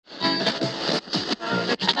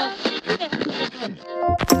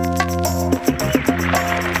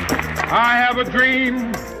have a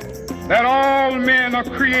dream that all men are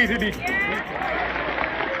created equal.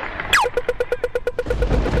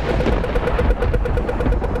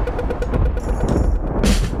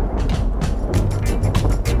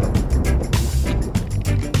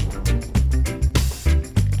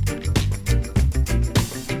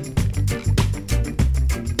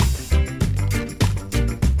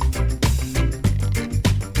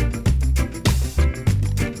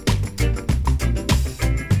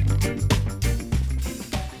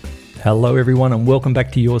 Hello everyone and welcome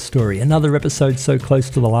back to Your Story, another episode so close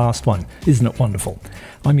to the last one. Isn't it wonderful?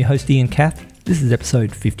 I'm your host Ian Cath. This is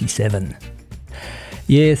episode 57.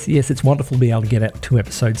 Yes, it's wonderful to be able to get out 2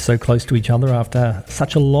 episodes so close to each other after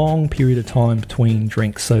such a long period of time between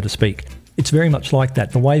drinks, so to speak. It's very much like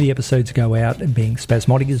that. The way the episodes go out and being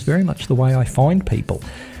spasmodic is very much the way I find people.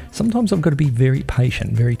 Sometimes I've got to be very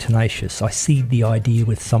patient, very tenacious. I seed the idea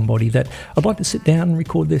with somebody that I'd like to sit down and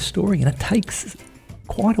record their story, and it takes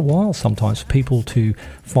quite a while sometimes for people to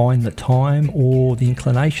find the time or the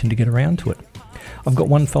inclination to get around to it. I've got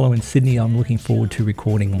one fellow in Sydney I'm looking forward to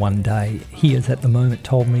recording one day. He has at the moment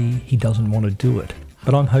told me he doesn't want to do it,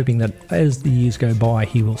 but I'm hoping that as the years go by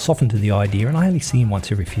he will soften to the idea, and I only see him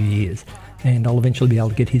once every few years, and I'll eventually be able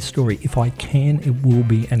to get his story. If I can, it will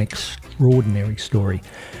be an extraordinary story.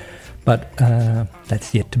 But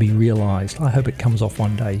that's yet to be realised. I hope it comes off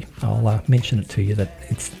one day. I'll mention it to you that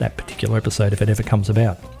it's that particular episode if it ever comes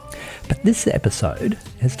about. But this episode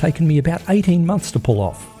has taken me about 18 months to pull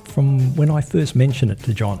off from when I first mentioned it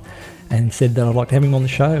to John and said that I'd like to have him on the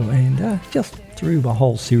show, and just through a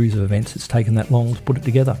whole series of events it's taken that long to put it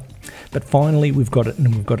together. But finally we've got it,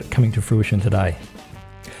 and we've got it coming to fruition today.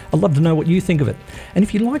 I'd love to know what you think of it. And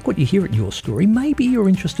if you like what you hear at Your Story, maybe you're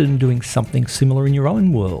interested in doing something similar in your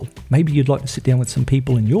own world. Maybe you'd like to sit down with some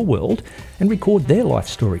people in your world and record their life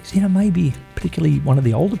stories. Maybe particularly one of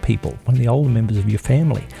the older people, one of the older members of your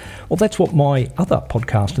family. Well, that's what my other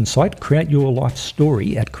podcast and site, Create Your Life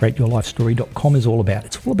Story at createyourlifestory.com, is all about.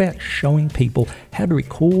 It's all about showing people how to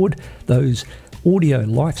record those audio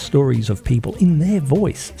life stories of people in their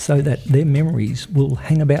voice so that their memories will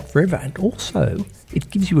hang about forever. And also, it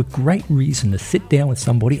gives you a great reason to sit down with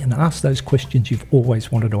somebody and ask those questions you've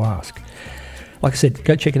always wanted to ask. Like I said,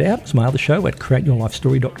 go check it out. It's my other show at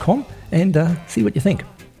createyourlifestory.com and see what you think.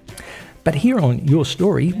 But here on Your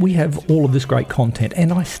Story, we have all of this great content,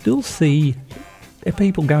 and I still see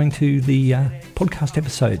people going to the podcast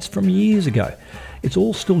episodes from years ago. It's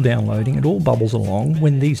all still downloading. It all bubbles along.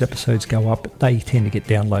 When these episodes go up, they tend to get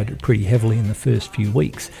downloaded pretty heavily in the first few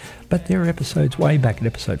weeks. But there are episodes way back at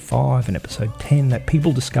episode 5 and episode 10 that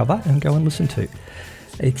people discover and go and listen to.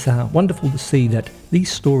 It's wonderful to see that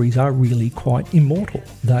these stories are really quite immortal.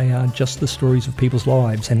 They are just the stories of people's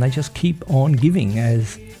lives, and they just keep on giving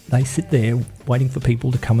as they sit there waiting for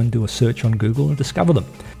people to come and do a search on Google and discover them.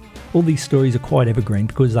 All these stories are quite evergreen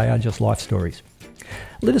because they are just life stories.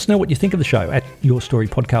 Let us know what you think of the show at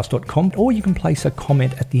yourstorypodcast.com, or you can place a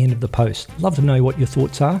comment at the end of the post. Love to know what your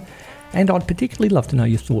thoughts are, and I'd particularly love to know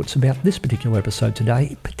your thoughts about this particular episode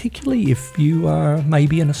today, particularly if you are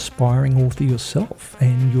maybe an aspiring author yourself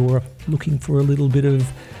and you're looking for a little bit of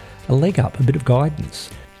a leg up, a bit of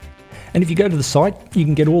guidance. And if you go to the site, you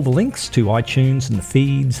can get all the links to iTunes and the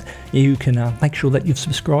feeds. You can make sure that you've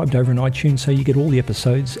subscribed over in iTunes so you get all the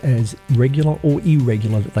episodes as regular or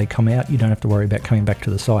irregular that they come out. You don't have to worry about coming back to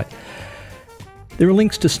the site. There are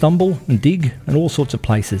links to Stumble and Dig and all sorts of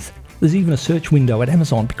places. There's even a search window at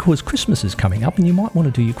Amazon because Christmas is coming up and you might want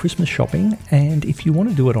to do your Christmas shopping. And if you want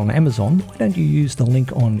to do it on Amazon, why don't you use the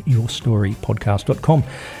link on yourstorypodcast.com?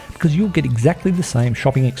 Because you'll get exactly the same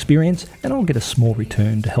shopping experience, and I'll get a small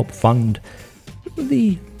return to help fund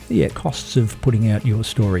the costs of putting out your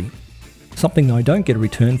story. Something I don't get a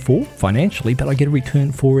return for financially, but I get a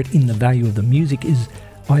return for it in the value of the music, is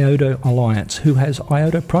IOTA Alliance, who has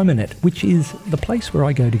IOTA Promonet, which is the place where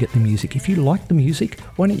I go to get the music. If you like the music,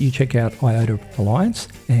 why don't you check out IOTA Alliance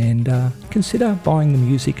and consider buying the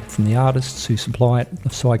music from the artists who supply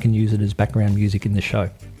it so I can use it as background music in the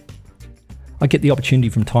show. I get the opportunity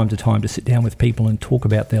from time to time to sit down with people and talk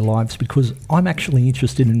about their lives because I'm actually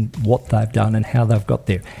interested in what they've done and how they've got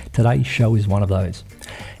there. Today's show is one of those.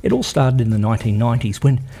 It all started in the 1990s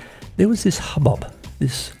when there was this hubbub,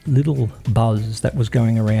 this little buzz that was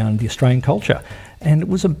going around the Australian culture, and it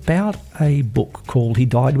was about a book called He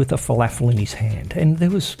Died with a Falafel in His Hand, and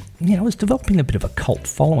there was, it was developing a bit of a cult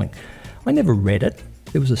following. I never read it.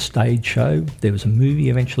 There was a stage show, there was a movie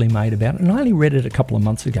eventually made about it, and I only read it a couple of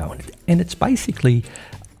months ago. And it's basically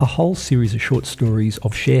a whole series of short stories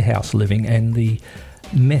of sharehouse living and the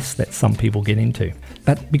mess that some people get into.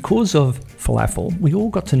 But because of falafel, we all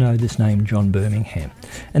got to know this name John Birmingham.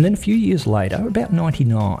 And then a few years later, about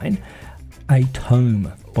 99, a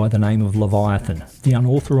tome by the name of Leviathan, the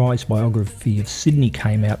Unauthorised Biography of Sydney,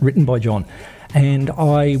 came out, written by John. And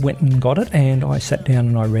I went and got it, and I sat down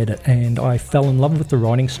and I read it, and I fell in love with the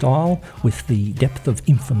writing style, with the depth of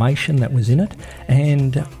information that was in it,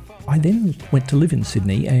 and I then went to live in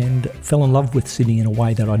Sydney and fell in love with Sydney in a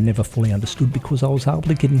way that I never fully understood, because I was able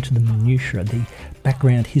to get into the minutiae, the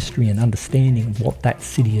background history and understanding of what that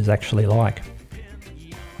city is actually like.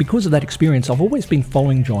 Because of that experience, I've always been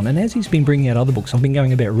following John, and as he's been bringing out other books, I've been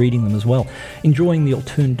going about reading them as well, enjoying the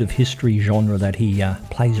alternative history genre that he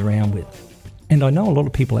plays around with. And I know a lot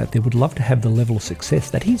of people out there would love to have the level of success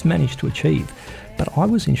that he's managed to achieve, but I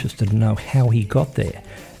was interested to know how he got there.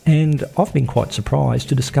 And I've been quite surprised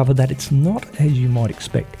to discover that it's not as you might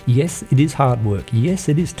expect. Yes, it is hard work. Yes,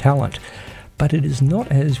 it is talent, but it is not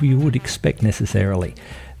as you would expect necessarily.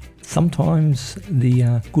 Sometimes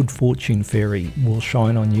the good fortune fairy will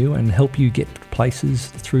shine on you and help you get places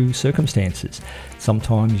through circumstances.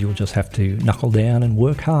 Sometimes you'll just have to knuckle down and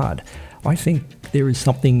work hard. I think there is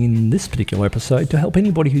something in this particular episode to help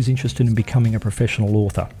anybody who's interested in becoming a professional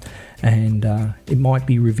author, and it might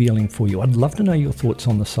be revealing for you. I'd love to know your thoughts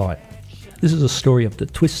on the site. This is a story of the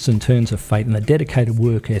twists and turns of fate and the dedicated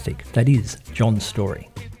work ethic that is John's story.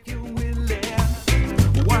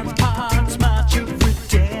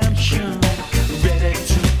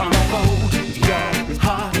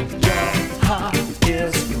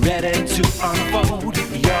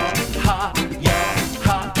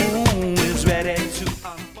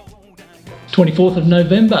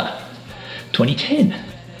 November 24th, 2010.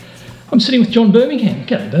 I'm sitting with John Birmingham.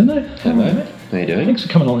 G'day, Birmo. Hello. How you doing? Thanks for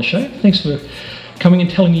coming on the show. Thanks for coming and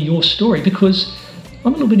telling me your story, because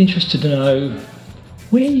I'm a little bit interested to know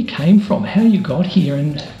where you came from, how you got here,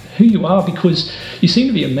 and who you are, because you seem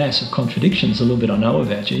to be a mass of contradictions, a little bit I know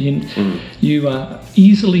about you. You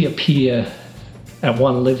easily appear at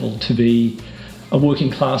one level to be a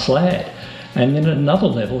working class lad, and then at another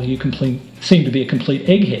level you seem to be a complete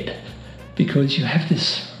egghead, because you have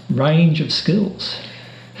this range of skills.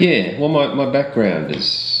 Yeah, well, my background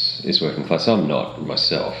is working class. I'm not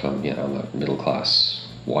myself. I'm a middle class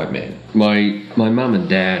white man. My mum and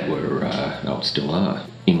dad were, still are,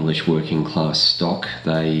 English working class stock.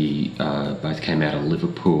 They both came out of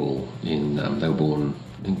Liverpool. They were born.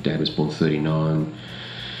 I think Dad was born 39.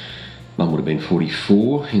 Mum would have been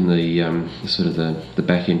 44 in the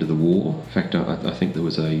back end of the war. In fact, I think there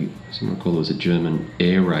was a German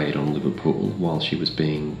air raid on Liverpool while she was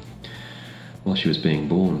being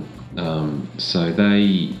born. So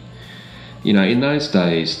they, in those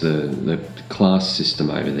days, the class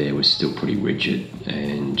system over there was still pretty rigid,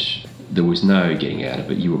 and there was no getting out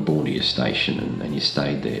of it. You were born to your station and you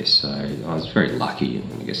stayed there. So I was very lucky,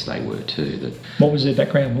 and I guess they were too. That. What was their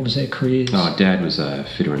background? What was their careers? Dad was a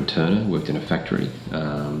fitter and turner, worked in a factory,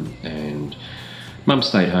 and Mum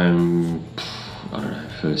stayed home,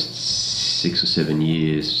 first 6 or 7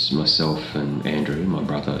 years. Myself and Andrew, my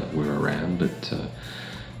brother, were around, but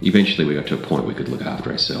eventually we got to a point we could look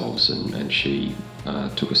after ourselves, and she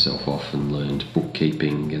took herself off and learned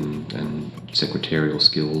bookkeeping and secretarial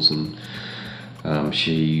skills, and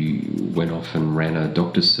she went off and ran a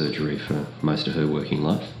doctor's surgery for most of her working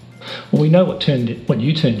life. Well, we know what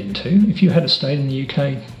you turned into. If you had stayed in the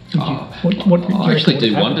UK, I actually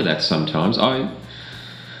do wonder that sometimes.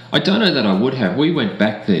 I don't know that I would have. We went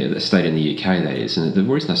back there, that stayed in the UK, that is, and the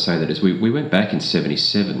reason I say that is we went back in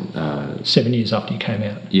 77. 7 years after you came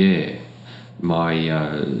out. Yeah. My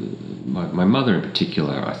mother in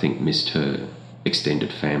particular, I think, missed her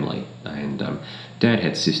extended family, and Dad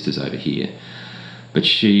had sisters over here, but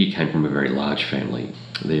she came from a very large family.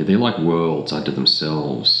 They're like worlds unto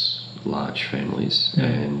themselves, large families,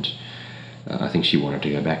 and I think she wanted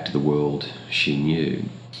to go back to the world she knew.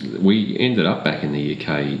 We ended up back in the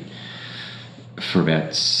UK for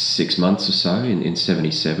about 6 months or so in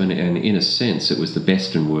 77, and in a sense it was the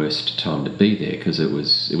best and worst time to be there, because it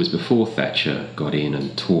was before Thatcher got in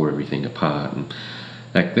and tore everything apart, and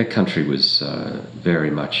that country was very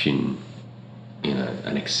much in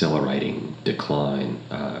an accelerating decline.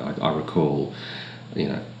 I recall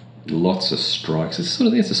lots of strikes. It's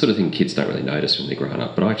the sort of thing kids don't really notice when they're growing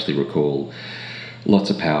up, but I actually recall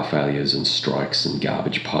lots of power failures and strikes and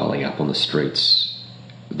garbage piling up on the streets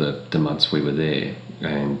the months we were there,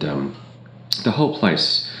 and the whole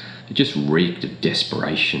place, it just reeked of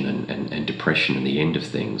desperation and depression and the end of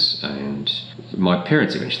things. And my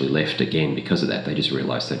parents eventually left again because of that. They just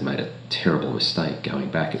realised they'd made a terrible mistake going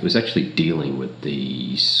back. It was actually dealing with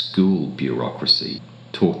the school bureaucracy.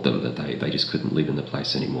 taught them that they just couldn't live in the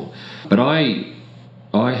place anymore. But I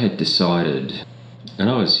had decided, and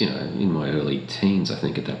I was, in my early teens, I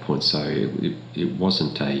think, at that point, so it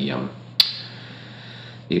wasn't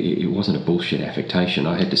it wasn't a bullshit affectation.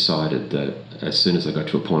 I had decided that as soon as I got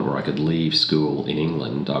to a point where I could leave school in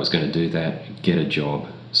England, I was going to do that, get a job,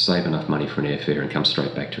 save enough money for an airfare and come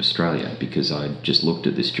straight back to Australia, because I just looked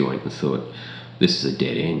at this joint and thought, this is a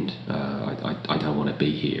dead end. I don't want to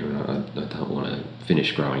be here, and I don't want to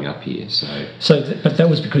finish growing up here. But that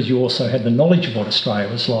was because you also had the knowledge of what Australia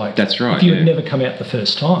was like. That's right. If you had never come out the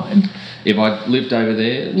first time. If I'd lived over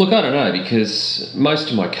there, look, I don't know, because most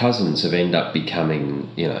of my cousins have ended up becoming,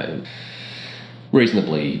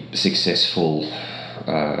 reasonably successful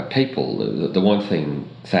people. The one thing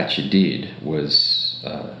Thatcher did was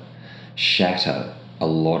shatter a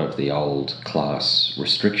lot of the old class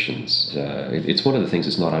restrictions. It's one of the things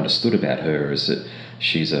that's not understood about her, is that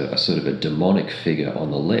she's a sort of a demonic figure on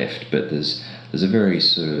the left, but there's a very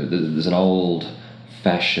there's an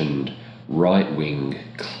old-fashioned right-wing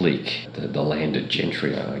clique, the landed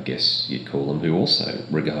gentry, I guess you'd call them, who also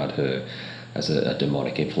regard her as a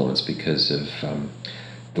demonic influence because of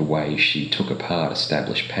the way she took apart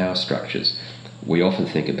established power structures. We often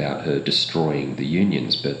think about her destroying the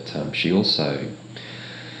unions, but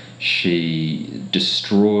she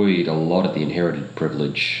destroyed a lot of the inherited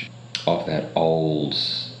privilege of that old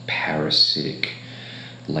parasitic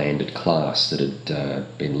landed class that had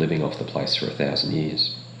been living off the place for 1,000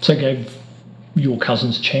 years. So it gave your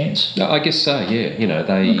cousins a chance? I guess so, yeah.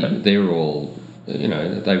 They're all,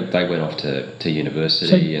 they went off to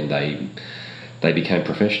university, and they became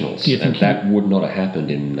professionals. And that would not have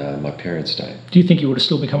happened in my parents' day. Do you think you would have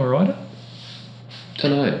still become a writer?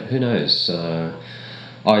 Don't know. Who knows?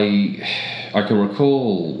 I can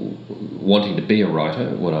recall wanting to be a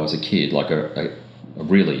writer when I was a kid, like a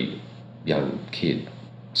really young kid,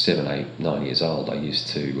 7, 8, 9 years old. I used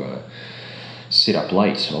to sit up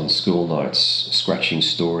late on school nights, scratching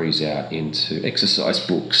stories out into exercise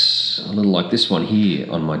books, a little like this one here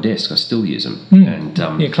on my desk. I still use them. And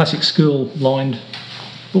classic school-lined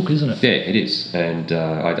book, isn't it? Yeah, it is. And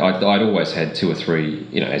I'd always had 2 or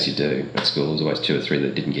 3, as you do at school. There was always 2 or 3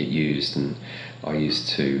 that didn't get used, and I used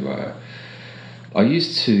to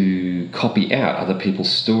copy out other people's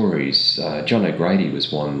stories. John O'Grady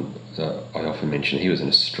was one I often mention. He was an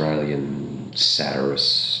Australian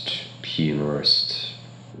satirist, humorist,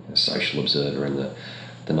 social observer in the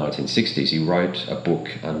 1960s. He wrote a book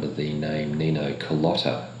under the name Nino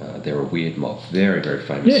Carlotta. They're a weird mob, very, very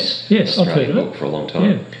famous Australian book for a long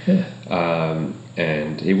time.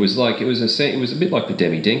 And it was a bit like the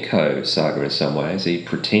Demi Denko saga in some ways. He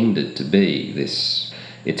pretended to be this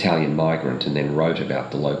Italian migrant and then wrote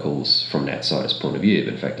about the locals from an outsider's point of view.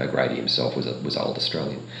 But in fact, O'Grady himself was old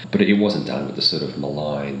Australian. But it wasn't done with the sort of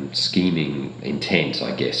malign, scheming intent,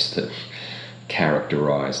 I guess, that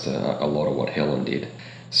characterised a lot of what Helen did.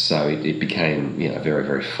 So it became, very,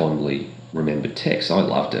 very fondly remembered text. I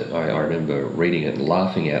loved it. I remember reading it and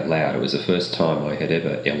laughing out loud. It was the first time I had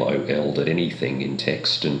ever LOL'd at anything in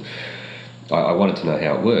text, and I wanted to know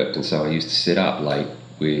how it worked. And so I used to sit up late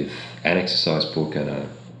with an exercise book and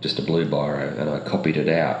just a blue biro, and I copied it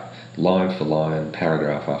out, line for line,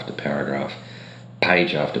 paragraph after paragraph,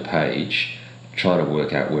 page after page, trying to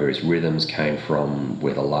work out where his rhythms came from,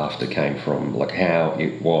 where the laughter came from, like how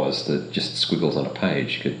it was that just squiggles on a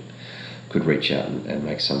page could reach out and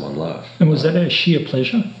make someone laugh. And was that a sheer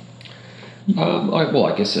pleasure?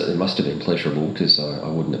 I guess it must have been pleasurable, because I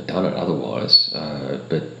wouldn't have done it otherwise.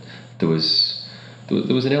 But there was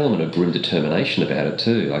an element of grim determination about it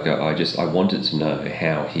too. Like I wanted to know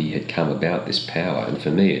how he had come about this power, and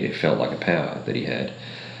for me it felt like a power that he had.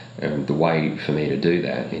 And the way for me to do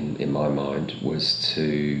that, in my mind, was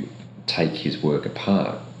to take his work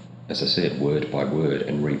apart, as I said, word by word,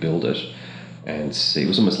 and rebuild it, and see. It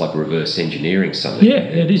was almost like reverse engineering something. Yeah,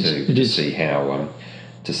 it is. To see how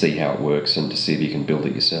it works, and to see if you can build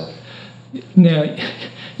it yourself. Now,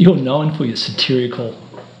 you're known for your satirical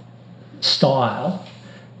style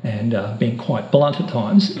and being quite blunt at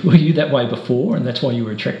times. Were you that way before, and that's why you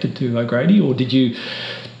were attracted to O'Grady, or did you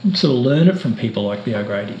sort of learn it from people like the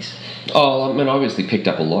O'Gradys? I obviously picked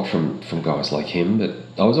up a lot from guys like him, but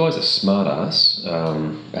I was always a smart ass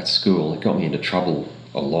at school. It got me into trouble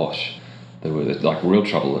a lot. There were real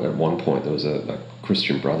trouble at one point. There was a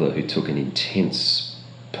Christian brother who took an intense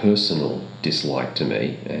personal dislike to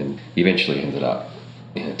me, and he eventually ended up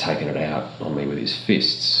taking it out on me with his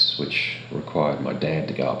fists, which required my dad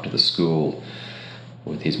to go up to the school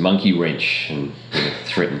with his monkey wrench and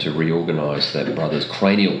threatened to reorganise that brother's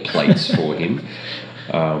cranial plates for him.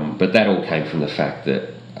 But that all came from the fact that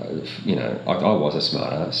I was a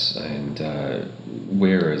smart ass, and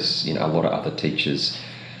whereas a lot of other teachers.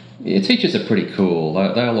 Yeah, teachers are pretty cool.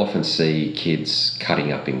 They'll often see kids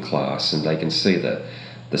cutting up in class, and they can see the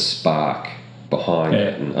spark behind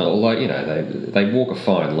it. And although they walk a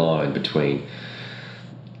fine line between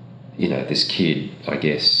this kid, I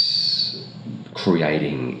guess,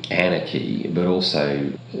 creating anarchy, but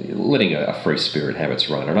also letting a free spirit have its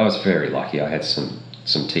run. And I was very lucky. I had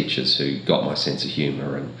some teachers who got my sense of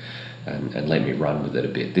humour and let me run with it a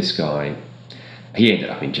bit. This guy. He ended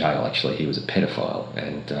up in jail, actually. He was a pedophile.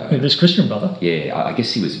 And this Christian brother? Yeah, I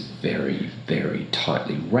guess he was very, very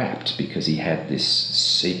tightly wrapped because he had this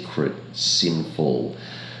secret, sinful,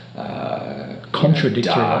 contradictory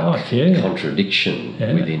dark life, contradiction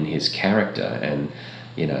within his character. And,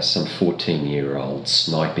 some 14-year-old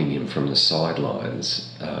sniping him from the sidelines,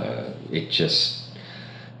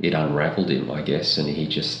 it unravelled him, I guess, and he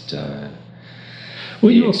just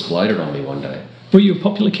exploded on me one day. Were you a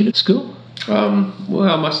popular kid at school? Well,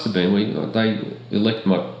 I must have been.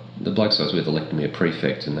 The blokes I was with elected me a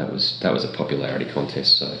prefect, and that was a popularity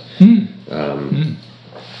contest. So,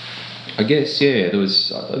 I guess It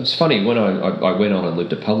was funny when I went on and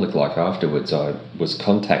lived a public life afterwards. I was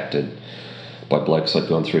contacted by blokes I'd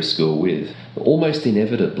gone through school with. Almost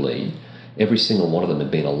inevitably, every single one of them had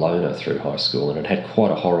been a loner through high school and had quite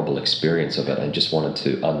a horrible experience of it, and just wanted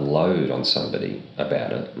to unload on somebody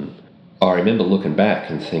about it. And I remember looking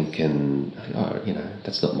back and thinking,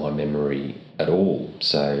 that's not my memory at all.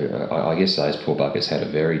 So I guess those poor buggers had a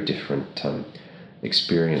very different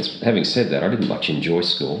experience. Having said that, I didn't much enjoy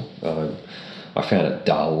school. I found it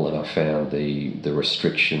dull, and I found the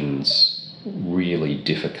restrictions really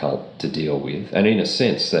difficult to deal with. And in a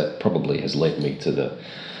sense, that probably has led me to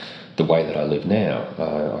the way that I live now.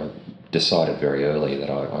 I decided very early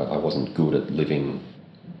that I wasn't good at living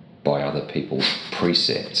by other people's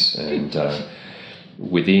precepts, and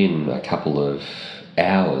within a couple of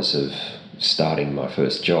hours of starting my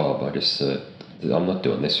first job, I just thought, I'm not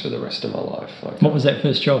doing this for the rest of my life. What was that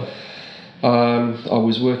first job? I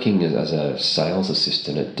was working as a sales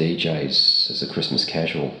assistant at DJ's as a Christmas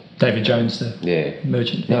casual. David Jones, the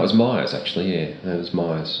merchant. No, it was Myers, actually. Yeah, it was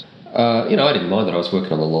Myers. I didn't mind that I was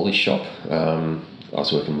working on the lolly shop. I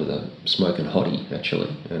was working with a smoking hottie,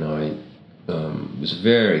 actually, and I was a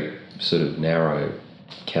very sort of narrow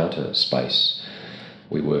counter space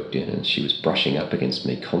we worked in, and she was brushing up against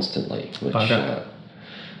me constantly, which that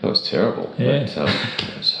was terrible. Yeah. But,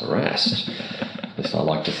 I was harassed. At least I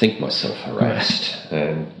like to think myself harassed.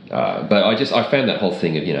 And but I found that whole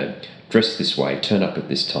thing of dress this way, turn up at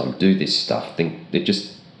this time, do this stuff. It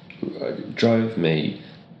just drove me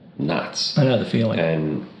nuts. I know the feeling.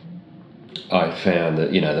 And I found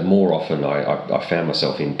that, the more often I found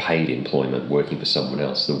myself in paid employment working for someone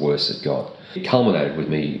else, the worse it got. It culminated with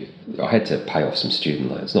me, I had to pay off some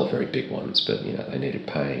student loans, not very big ones, but, they needed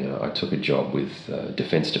paying. I took a job with the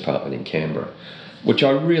Defence Department in Canberra, which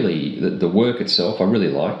the work itself, I really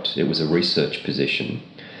liked. It was a research position,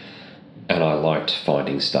 and I liked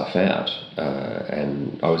finding stuff out.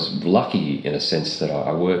 And I was lucky in a sense that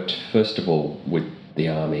I worked, first of all, with the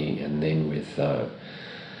Army, and then with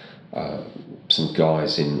some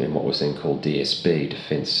guys in what was then called DSB,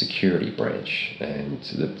 Defence Security Branch, and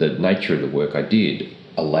the nature of the work I did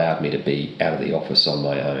allowed me to be out of the office on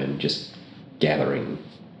my own, just gathering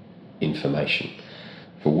information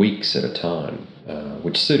for weeks at a time,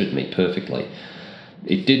 which suited me perfectly.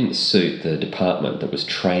 It didn't suit the department that was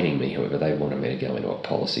training me, however. They wanted me to go into a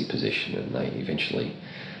policy position, and they eventually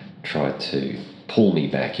tried to pull me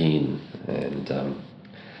back in, and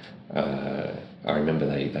I remember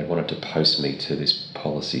they wanted to post me to this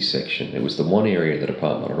policy section. It was the one area of the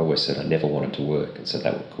department I'd always said I never wanted to work, and so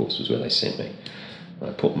that, of course, was where they sent me. I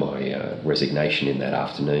put my resignation in that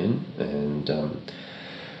afternoon and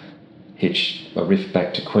hitched a riff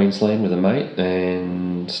back to Queensland with a mate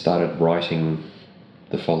and started writing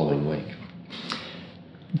the following week.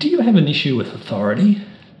 Do you have an issue with authority?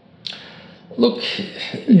 Look,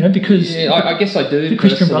 because I guess I do. The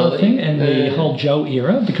Christian Brother thing and the whole Joe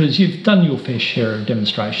era, because you've done your fair share of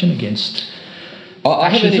demonstration against. I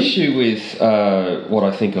have an issue with what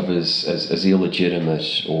I think of as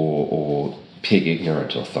illegitimate or pig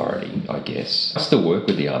ignorant authority, I guess. I still work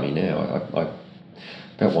with the Army now. I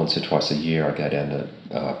about once or twice a year I go down to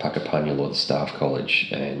Puckapunyal or the Staff College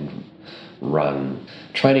and run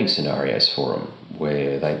training scenarios for them,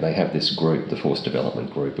 where they have this group, the Force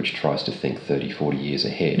Development Group, which tries to think 30, 40 years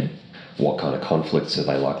ahead. What kind of conflicts are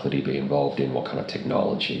they likely to be involved in? What kind of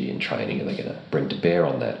technology and training are they going to bring to bear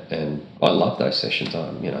on that? And I love those sessions.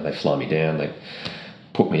 They fly me down, they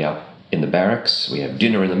put me up in the barracks. We have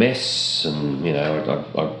dinner in the mess, and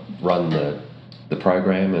I run the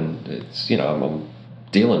program, and it's I'm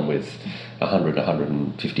dealing with 100,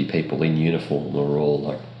 150 people in uniform. We're all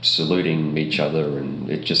like saluting each other, and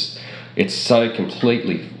it's so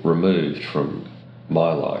completely removed from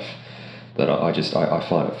my life that I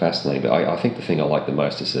find it fascinating. But I think the thing I like the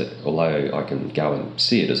most is that although I can go and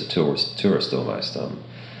see it as a tourist almost, I'm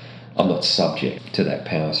not subject to that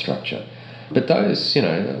power structure. But those,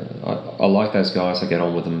 I like those guys. I get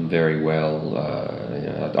on with them very well.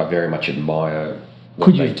 I very much admire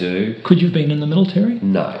what they do. Could you have been in the military?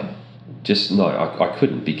 No. I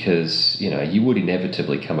couldn't, because, you would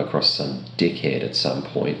inevitably come across some dickhead at some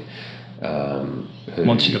point. Who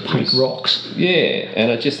wants you to paint rocks. Yeah,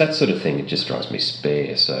 and that sort of thing, it just drives me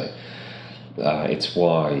spare. So it's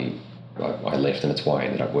why I left, and it's why I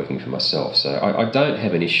ended up working for myself. So I don't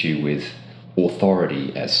have an issue with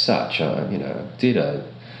authority as such. I did a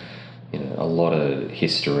lot of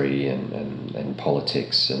history and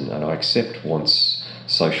politics, and I accept once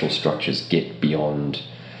social structures get beyond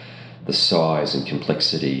the size and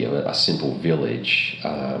complexity of a simple village,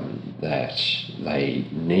 that they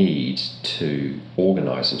need to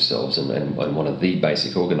organise themselves, and one of the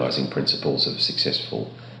basic organising principles of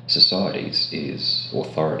successful societies is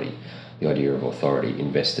authority, the idea of authority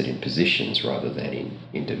invested in positions rather than in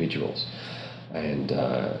individuals. And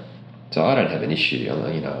so I don't have an issue.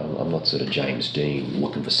 I'm not sort of James Dean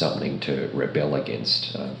looking for something to rebel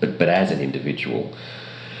against, but as an individual,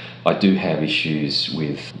 I do have issues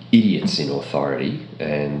with idiots in authority,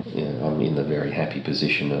 and I'm in the very happy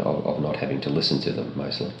position of not having to listen to them,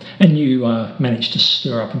 mostly. And you manage to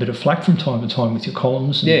stir up a bit of flack from time to time with your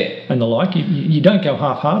columns and the like. You don't go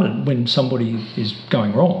half-hearted when somebody is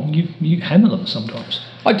going wrong. You hammer them sometimes.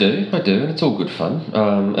 I do, and it's all good fun.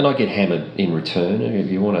 And I get hammered in return.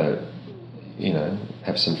 If you want to,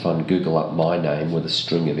 have some fun, Google up my name with a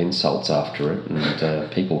string of insults after it,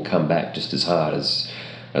 and people come back just as hard as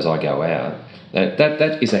I go out.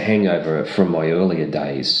 That is a hangover from my earlier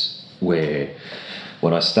days, where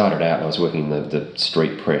when I started out, I was working in the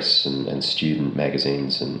street press and student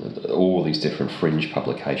magazines and all these different fringe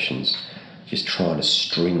publications, just trying to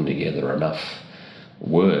string together enough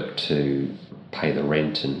work to pay the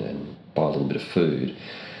rent and buy a little bit of food.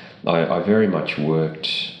 I very much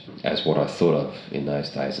worked as what I thought of in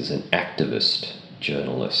those days as an activist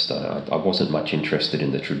journalist. I wasn't much interested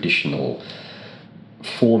in the traditional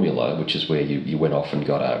formula, which is where you went off and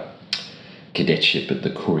got a cadetship at the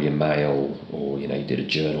Courier Mail, or you did a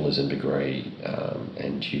journalism degree,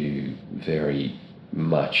 and you very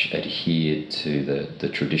much adhered to the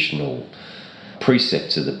traditional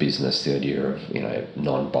precepts of the business, the idea of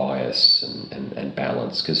non-bias and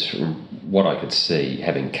balance. Because from what I could see,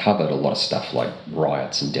 having covered a lot of stuff like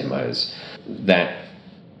riots and demos, that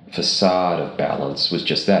facade of balance was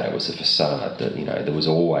just that. It was a facade that there was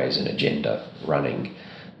always an agenda running,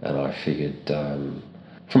 and I figured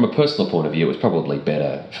from a personal point of view, it was probably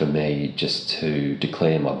better for me just to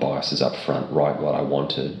declare my biases up front, write what I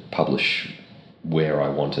wanted, publish where I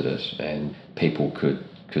wanted it, and people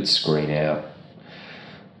could screen out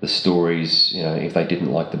the stories. If they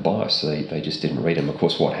didn't like the bias, they just didn't read them. Of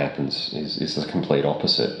course, what happens is the complete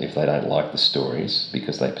opposite. If they don't like the stories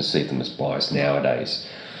because they perceive them as biased nowadays,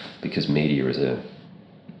 because media is a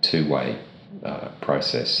two-way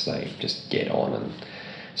process, they just get on and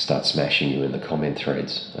start smashing you in the comment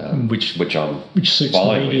threads, which suits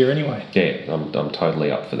the media with. Anyway. Yeah, I'm totally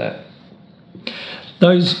up for that.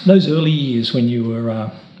 Those early years when you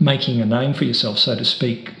were making a name for yourself, so to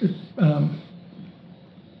speak,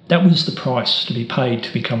 that was the price to be paid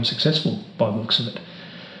to become successful, by the looks of it.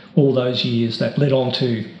 All those years that led on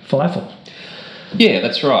to falafel. Yeah,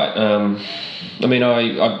 that's right.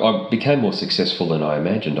 I became more successful than I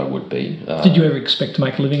imagined I would be. Did you ever expect to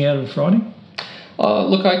make a living out of writing?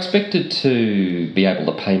 Look, I expected to be able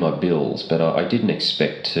to pay my bills, but I didn't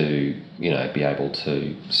expect to, be able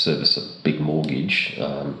to service a big mortgage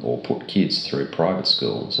or put kids through private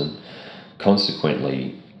schools. And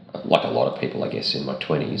consequently, like a lot of people, I guess, in my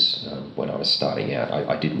 20s, when I was starting out,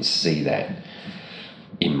 I didn't see that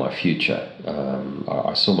in my future.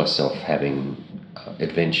 I saw myself having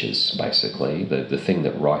adventures, basically. The thing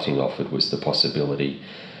that writing offered was the possibility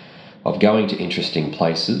of going to interesting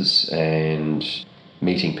places and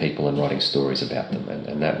meeting people and writing stories about them.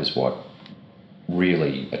 And that was what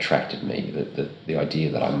really attracted me, the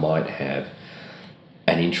idea that I might have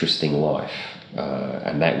an interesting life.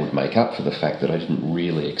 And that would make up for the fact that I didn't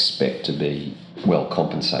really expect to be well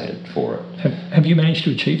compensated for it. Have you managed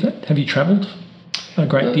to achieve that? Have you travelled? a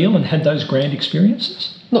great deal and had those grand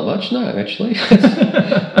experiences? Not much, no, actually.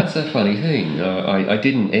 That's a funny thing. I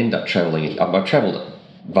didn't end up travelling. I travelled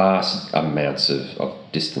vast amounts of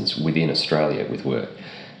distance within Australia with work,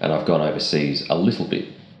 and I've gone overseas a little bit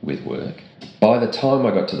with work. By the time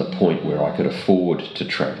I got to the point where I could afford to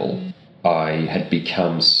travel, I had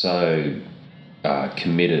become so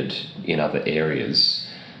committed in other areas,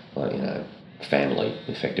 like, family,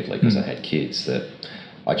 effectively, because I had kids, that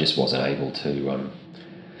I just wasn't able to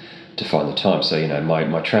find the time. So,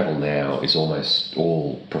 my travel now is almost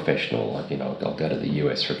all professional. Like, I'll go to the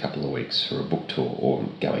US for a couple of weeks for a book tour, or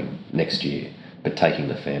going next year, but taking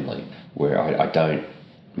the family, where I don't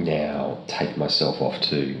now take myself off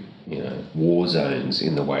to, war zones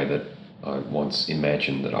in the way that I once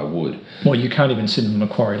imagined that I would. Well, you can't even sit in the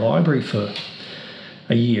Macquarie Library for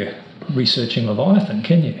a year researching Leviathan,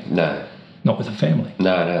 can you? No. Not with a family.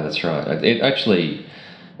 No, that's right. It actually,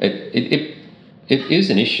 it is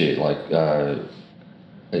an issue,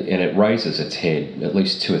 and it raises its head at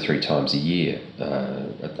least 2 or 3 times a year.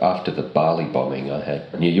 After the Bali bombing, I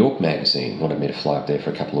had New York Magazine wanted me to fly up there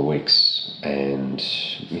for a couple of weeks and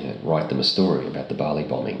write them a story about the Bali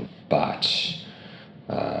bombing. But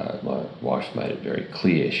my wife made it very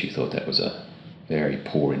clear she thought that was a very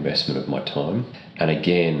poor investment of my time. And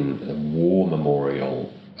again, the War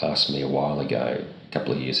Memorial asked me a while ago, a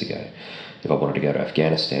couple of years ago, if I wanted to go to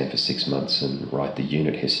Afghanistan for 6 months and write the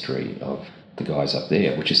unit history of the guys up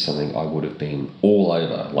there, which is something I would have been all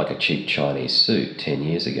over like a cheap Chinese suit 10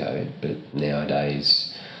 years ago. But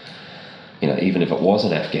nowadays, even if it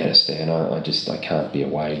wasn't Afghanistan, I can't be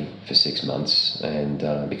away for 6 months.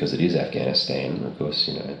 And because it is Afghanistan, of course,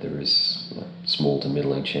 there is a small to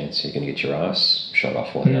middling chance you're going to get your ass shot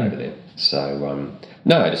off while you're over there. So,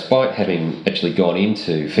 no, despite having actually gone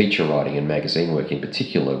into feature writing and magazine work in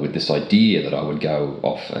particular with this idea that I would go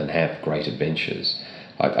off and have great adventures,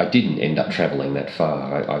 I didn't end up travelling that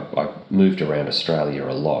far. I moved around Australia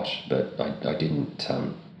a lot, but I didn't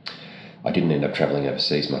end up travelling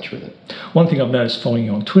overseas much with it. One thing I've noticed following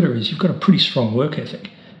you on Twitter is you've got a pretty strong work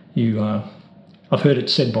ethic. I've heard it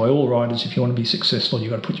said by all writers, if you want to be successful,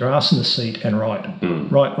 you've got to put your ass in the seat and write.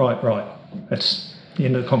 Write. That's the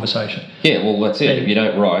end of the conversation. Yeah, well, that's it. If you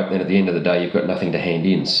don't write, then at the end of the day, you've got nothing to hand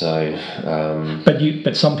in. So,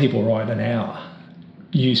 But some people write an hour.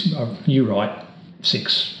 You write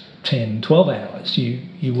 6, 10, 12 hours.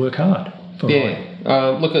 You work hard for writing.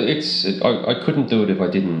 Look, I couldn't do it if I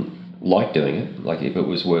didn't like doing it. Like, if it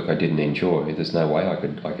was work I didn't enjoy, there's no way I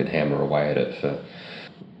could hammer away at it for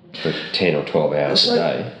 10 or 12 hours a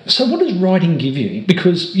day. So what does writing give you?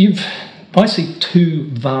 Because I see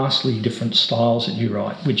 2 vastly different styles that you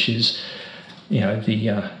write, which is,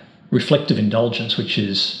 the reflective indulgence, which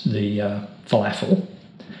is the falafel,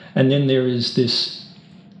 and then there is this,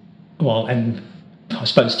 and I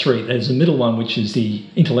suppose 3. There's the middle one, which is the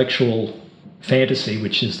intellectual fantasy,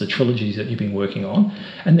 which is the trilogies that you've been working on,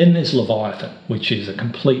 and then there's Leviathan, which is a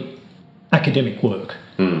complete academic work.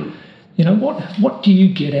 What do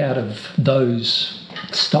you get out of those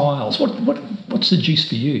styles? What's the juice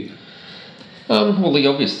for you? Well, the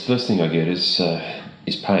obvious first thing I get is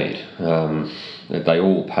paid. They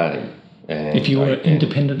all pay. And if you were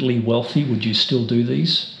independently wealthy, would you still do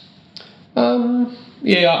these?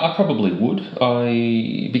 Yeah, I probably would.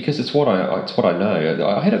 Because it's what I know.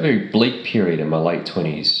 I had a very bleak period in my late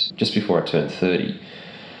 20s, just before I turned 30.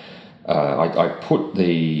 I put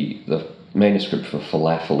the manuscript for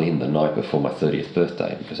Falafel in the night before my 30th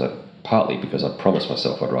birthday, partly because I promised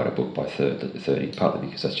myself I'd write a book by 30, partly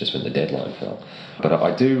because that's just when the deadline fell. But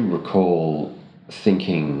I do recall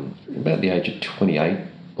thinking, about the age of 28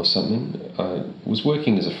 or something, I was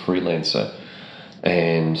working as a freelancer,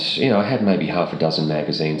 and I had maybe half a dozen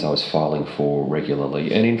magazines I was filing for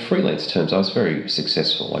regularly, and in freelance terms I was very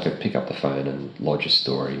successful. I could pick up the phone and lodge a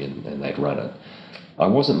story and they'd run it. I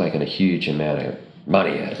wasn't making a huge amount of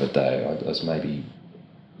money out of it though. I was maybe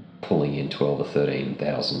pulling in 12 or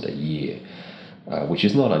 13,000 a year, which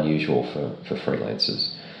is not unusual for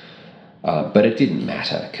freelancers. But it didn't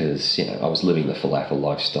matter because, I was living the falafel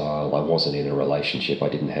lifestyle. I wasn't in a relationship. I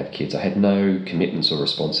didn't have kids. I had no commitments or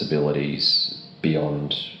responsibilities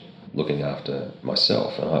beyond looking after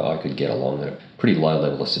myself. And I could get along at a pretty low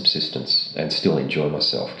level of subsistence and still enjoy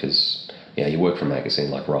myself because, you work for a magazine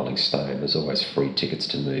like Rolling Stone. There's always free tickets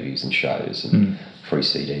to movies and shows and free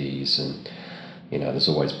CDs and, there's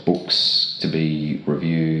always books to be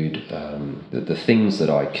reviewed. The things that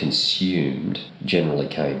I consumed generally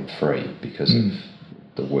came free because of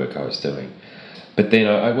the work I was doing. But then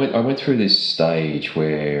I went through this stage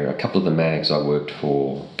where a couple of the mags I worked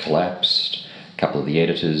for collapsed. A couple of the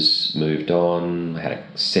editors moved on. I had a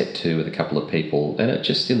set to with a couple of people, and it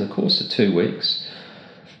just, in the course of 2 weeks,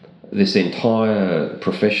 this entire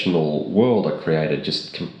professional world I created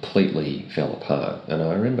just completely fell apart. And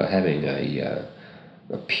I remember having a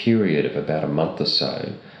period of about a month or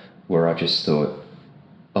so where I just thought,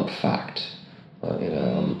 I'm fucked.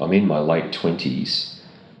 I'm in my late 20s.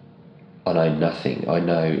 I know nothing. I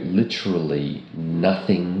know literally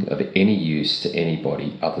nothing of any use to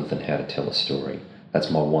anybody other than how to tell a story.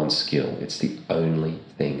 That's my one skill. It's the only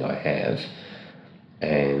thing I have.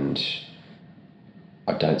 And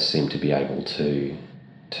I don't seem to be able to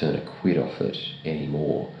turn a quid off it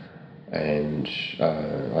anymore. And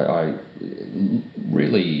I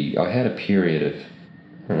had a period of,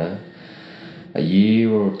 I don't know, a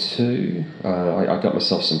year or two. I got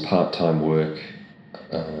myself some part-time work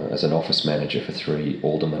as an office manager for 3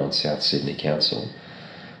 aldermen on South Sydney Council.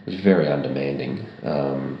 It was very undemanding,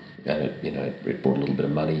 and it brought a little bit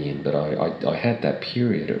of money in. But I had that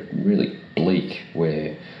period, really bleak,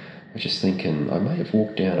 where I was just thinking I may have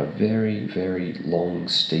walked down a very, very long,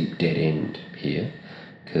 steep dead end here,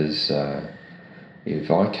 because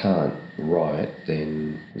if I can't write,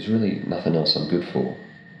 then there's really nothing else I'm good for.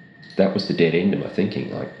 That was the dead end of my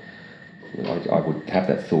thinking. I would have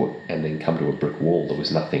that thought and then come to a brick wall. There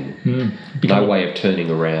was nothing, no way of turning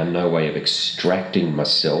around, no way of extracting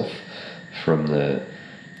myself from the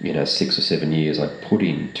 6 or 7 years I put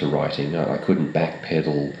into writing. I couldn't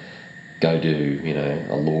backpedal, go do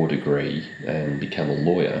a law degree and become a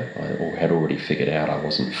lawyer. I had already figured out I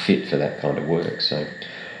wasn't fit for that kind of work.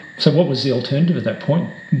 So what was the alternative at that point?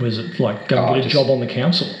 Was it like go and get a job on the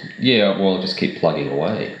council? Yeah, well, just keep plugging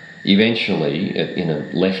away. Eventually, in a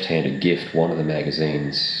left-handed gift, one of the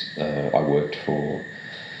magazines I worked for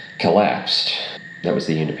collapsed. That was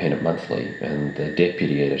the Independent Monthly, and the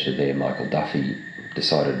deputy editor there, Michael Duffy,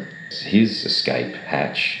 decided his escape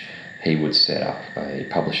hatch, he would set up a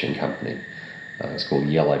publishing company. It's called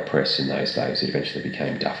Yellow Press in those days. It eventually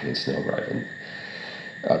became Duffy and Snellgrove.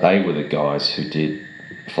 And they were the guys who did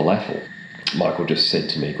Falafel. Michael just said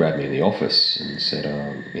to me, grabbed me in the office and said,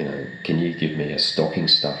 can you give me a stocking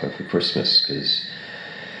stuffer for Christmas? Because,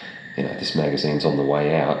 this magazine's on the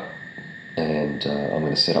way out and I'm going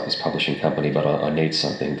to set up this publishing company, but I need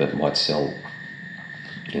something that might sell,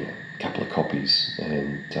 a couple of copies.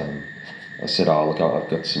 And I said, look, I've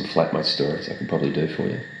got some flatmate stories I can probably do for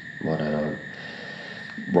you. Why don't I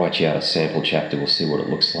write you out a sample chapter, we'll see what it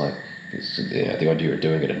looks like. Because, the idea of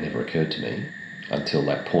doing it had never occurred to me until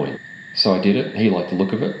that point. So I did it. He liked the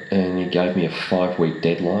look of it, and he gave me a 5-week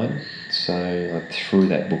deadline. So I threw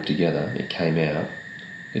that book together. It came out.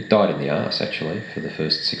 It died in the arse, actually, for the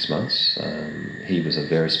first 6 months. He was a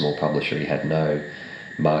very small publisher. He had no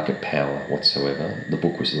market power whatsoever. The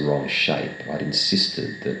book was the wrong shape. I'd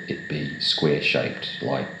insisted that it be square-shaped,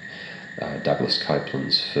 like Douglas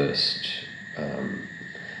Copeland's first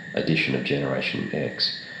edition of Generation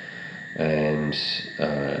X. And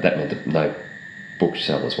that meant that no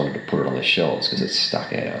booksellers wanted to put it on their shelves because it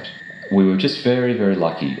stuck out. We were just very, very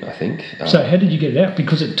lucky, I think. So how did you get it out?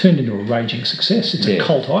 Because it turned into a raging success. It's a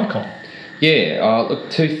cult icon. Yeah,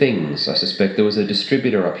 look, 2 things, I suspect. There was a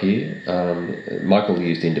distributor up here. Michael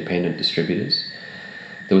used independent distributors.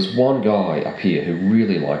 There was one guy up here who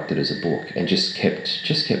really liked it as a book and just kept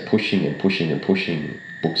pushing and pushing and pushing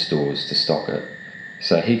bookstores to stock it.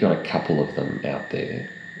 So he got a couple of them out there.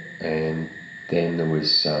 And then there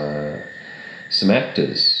was some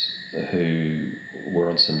actors who were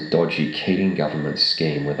on some dodgy Keating government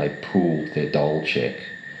scheme where they pooled their dole check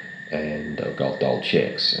and got dole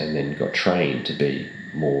checks and then got trained to be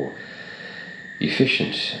more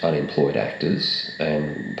efficient unemployed actors.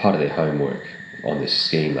 And part of their homework on this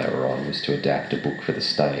scheme they were on was to adapt a book for the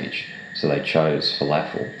stage. So they chose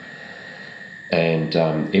Falafel, and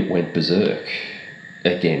it went berserk.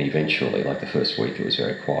 Again, eventually, like the first week, it was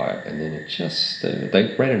very quiet, and then it just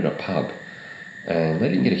they ran it in a pub. And they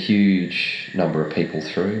didn't get a huge number of people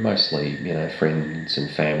through, mostly, friends and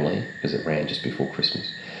family, because it ran just before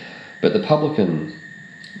Christmas. But the publican,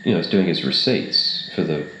 was doing his receipts for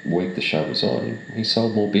the week the show was on. He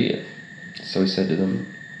sold more beer. So he said to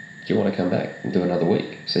them, do you want to come back and do another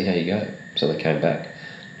week? See how you go. So they came back.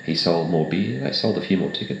 He sold more beer. They sold a few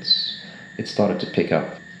more tickets. It started to pick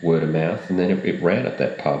up word of mouth, and then it ran at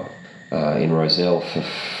that pub in Rozelle for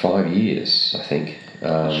 5 years, I think.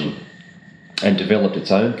 And developed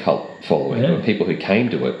its own cult following. There were people who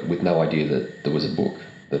came to it with no idea that there was a book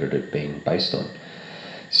that it had been based on.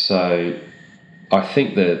 So I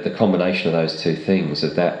think the combination of those 2 things,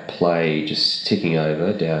 of that play just ticking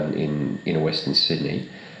over down in inner Western Sydney,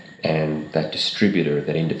 and that distributor,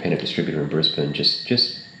 that independent distributor in Brisbane,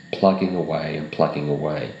 just plugging away and plugging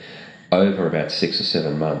away. Over about 6 or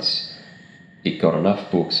 7 months, it got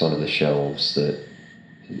enough books onto the shelves that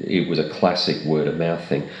it was a classic word of mouth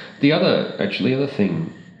thing. The other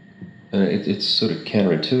thing, it's sort of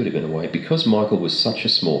counterintuitive in a way, because Michael was such a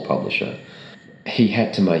small publisher, he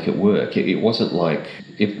had to make it work. It wasn't like,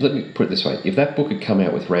 let me put it this way, if that book had come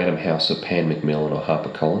out with Random House or Pan Macmillan or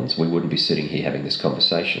HarperCollins, we wouldn't be sitting here having this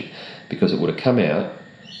conversation, because it would have come out,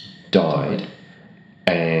 died,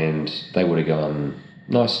 and they would have gone,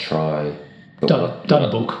 nice try, but done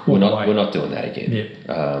a book. We're not doing that again. Yeah.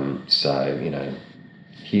 So,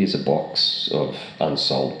 here's a box of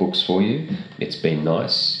unsold books for you. It's been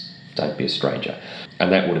nice. Don't be a stranger.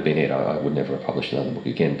 And that would have been it. I would never have published another book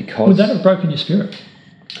again because... Would that have broken your spirit?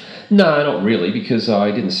 No, not really, because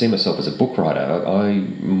I didn't see myself as a book writer.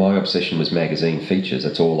 My obsession was magazine features.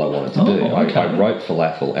 That's all I wanted to do. Okay. I wrote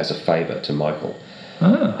Falafel as a favour to Michael.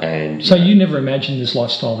 And so you never imagined this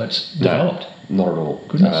lifestyle that's developed? No, not at all.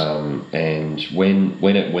 Goodness. And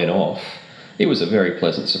when it went off, it was a very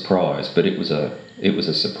pleasant surprise, but it was a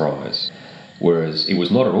surprise. Whereas it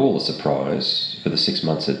was not at all a surprise for the 6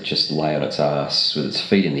 months it just lay on its ass with its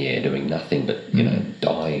feet in the air doing nothing but,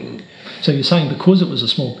 dying. So you're saying because he was a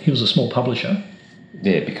small publisher?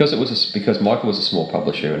 Yeah, because Michael was a small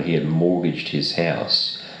publisher and he had mortgaged his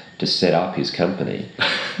house to set up his company,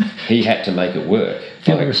 he had to make it work.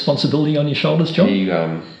 Feeling responsibility on your shoulders, John?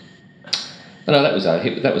 No, that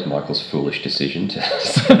was Michael's foolish decision to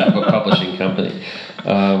set up a publishing company.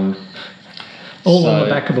 On the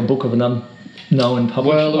back of a book of an unknown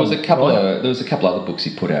publisher. Well, there was a couple other books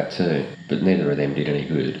he put out too, but neither of them did any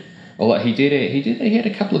good. Although he had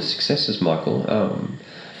a couple of successes, Michael,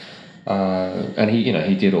 and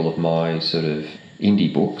he did all of my sort of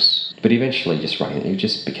indie books, but eventually it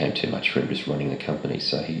just became too much for him just running the company.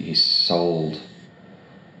 So he sold.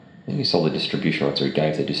 I think he sold the distribution rights, or he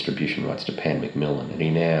gave the distribution rights to Pan Macmillan, and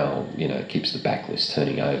he now keeps the backlist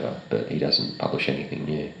turning over, but he doesn't publish anything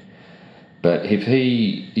new. But if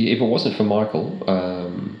it wasn't for Michael,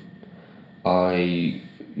 I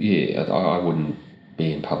wouldn't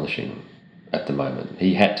be in publishing at the moment.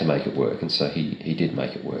 He had to make it work, and so he did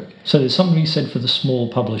make it work. So there's something he said for the small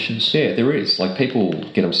publishers. Yeah, there is. Like, people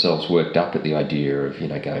get themselves worked up at the idea of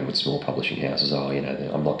going with small publishing houses.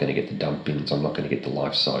 I'm not going to get the dump bins. I'm not going to get the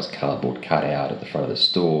life-size cardboard cut out at the front of the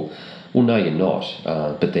store. Well, no, you're not.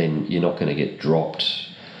 But then you're not going to get dropped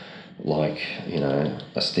like,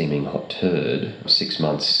 a steaming hot turd 6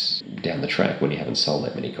 months down the track when you haven't sold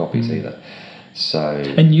that many copies either. So,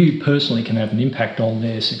 and you personally can have an impact on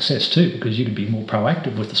their success too, because you could be more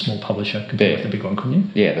proactive with the small publisher compared with the big one, couldn't you?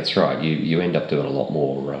 Yeah, that's right. You end up doing a lot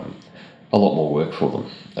more work for them,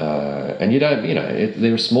 and you don't.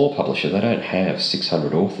 They're a small publisher. They don't have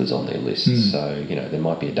 600 authors on their list, so there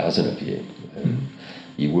might be a dozen of you.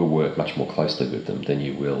 You will work much more closely with them than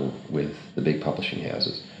you will with the big publishing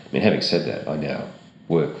houses. I mean, having said that, I now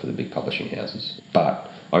work for the big publishing houses, but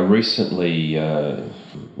I recently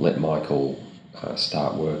let Michael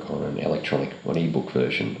start work on an ebook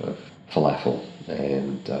version of Falafel,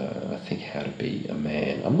 and I think How to Be a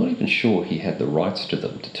Man. I'm not even sure he had the rights to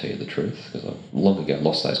them, to tell you the truth, because I long ago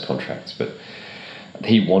lost those contracts, but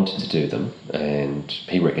he wanted to do them, and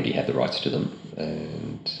he reckoned he had the rights to them,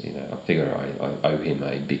 and I figure I owe him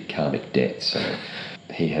a big karmic debt, so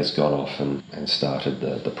he has gone off and started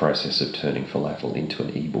the process of turning Falafel into an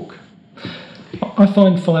ebook. I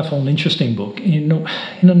find Falafel an interesting book in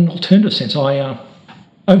an alternative sense.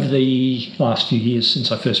 Over the last few years since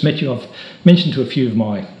I first met you, I've mentioned to a few of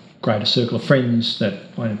my greater circle of friends that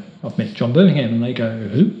I've met John Birmingham, and they go,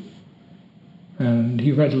 who? And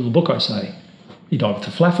he wrote a little book, I say. He died with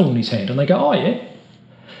a falafel in his hand, and they go, oh yeah,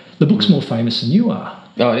 the book's more famous than you are.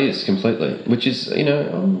 Oh, it is, completely. Which is,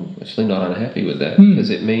 I'm actually not unhappy with that, because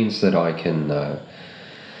it means that I can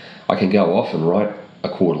go off and write a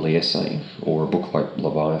quarterly essay, or a book like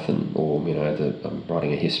Leviathan, or I'm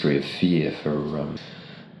writing a history of fear for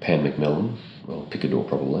Pan Macmillan, or Picador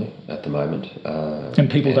probably at the moment. And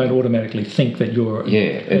people don't automatically think that you're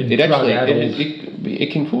it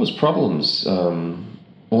can cause problems.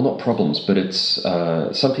 Well, not problems, but it's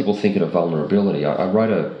some people think it a vulnerability. I wrote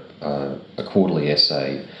a quarterly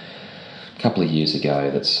essay a couple of years ago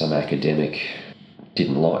that some academic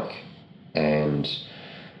didn't like, and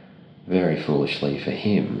very foolishly for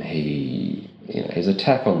him, his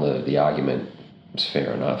attack on the argument was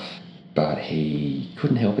fair enough, but he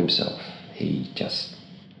couldn't help himself. He just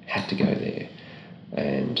had to go there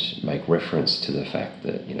and make reference to the fact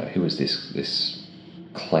that, who is this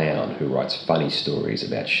clown who writes funny stories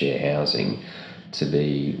about share housing to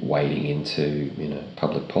be wading into,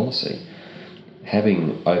 public policy.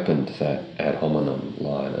 having opened that ad hominem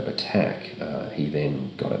line of attack, he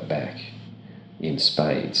then got it back in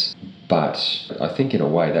spades. But I think in a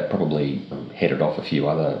way that probably headed off a few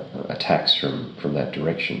other attacks from that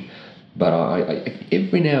direction. But I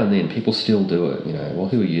every now and then people still do it, well,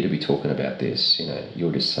 who are you to be talking about this?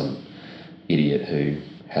 You're just some idiot who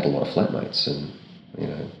had a lot of flatmates and,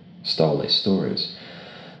 stole their stories.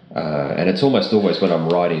 And it's almost always when I'm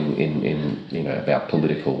writing in about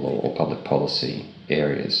political or public policy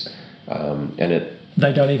areas.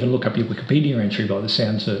 They don't even look up your Wikipedia entry by the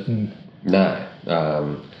sounds of it. No.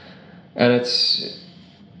 And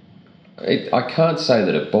I can't say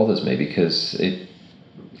that it bothers me because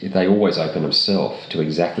they always open themselves to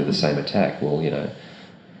exactly the same attack. Well,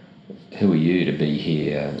 who are you to be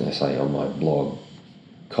here, say, on my blog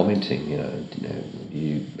commenting?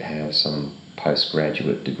 You have some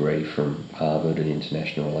postgraduate degree from Harvard in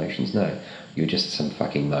international relations. No, you're just some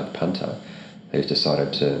fucking mug punter who's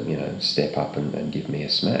decided to, step up and give me a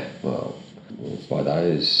smack. Well, by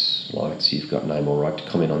those lights, you've got no more right to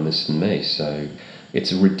comment on this than me. So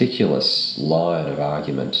it's a ridiculous line of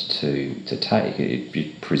argument to take.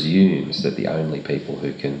 It presumes that the only people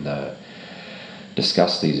who can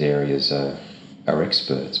discuss these areas are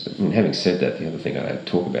experts. But having said that, the other thing I don't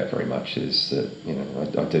talk about very much is that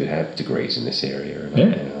I do have degrees in this area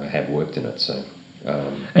and I have worked in it. So.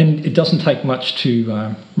 And it doesn't take much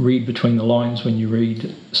to read between the lines when you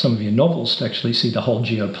read some of your novels to actually see the whole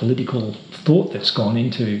geopolitical thought that's gone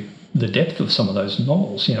into the depth of some of those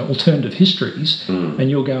novels, alternative histories, and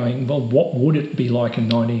you're going, well, what would it be like in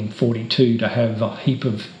 1942 to have a heap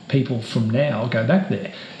of people from now go back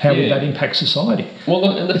there? How would that impact society?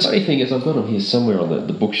 Well, and the funny thing is, I've got them here somewhere on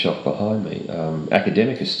the bookshelf behind me.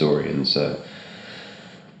 Academic historians are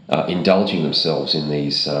indulging themselves in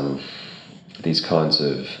these kinds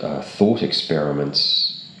of thought experiments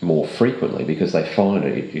more frequently because they find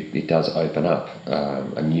it does open up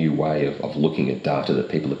a new way of looking at data that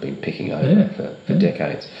people have been picking over for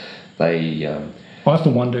decades. I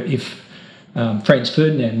often wonder if Franz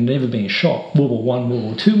Ferdinand had never been shot, World War I, World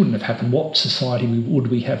War II wouldn't have happened. What society would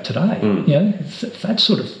we have today? That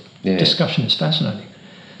sort of discussion is fascinating.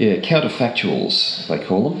 Yeah, counterfactuals, they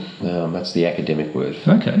call them. That's the academic word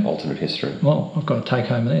for alternate history. Well, I've got a take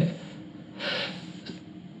home there.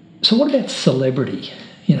 So what about celebrity?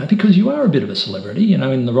 Because you are a bit of a celebrity.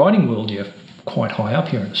 In the writing world, you're quite high up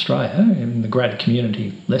here in Australia. In the greater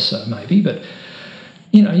community, less so maybe. But,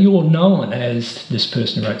 you're known as this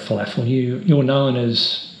person who wrote Falafel. You're known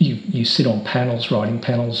as, you sit on panels, writing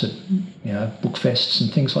panels at, book fests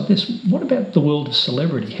and things like this. What about the world of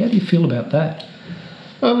celebrity? How do you feel about that?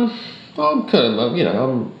 I'm kind of,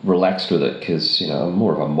 I'm relaxed with it because, I'm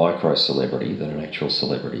more of a micro celebrity than an actual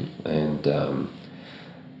celebrity. And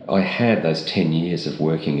I had those 10 years of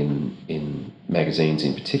working in magazines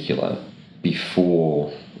in particular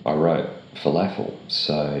before I wrote Falafel.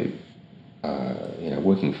 So,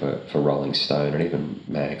 working for Rolling Stone and even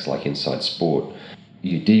mags like Inside Sport,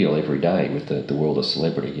 you deal every day with the world of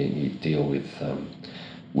celebrity. You deal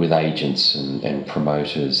with agents and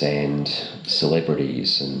promoters and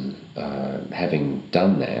celebrities. And having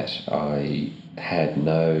done that, I had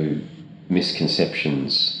no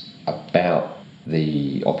misconceptions about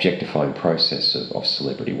the objectifying process of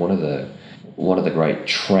celebrity. One of the great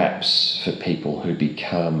traps for people who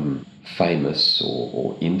become famous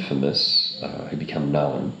or infamous, who become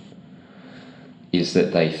known, is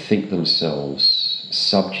that they think themselves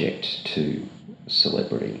subject to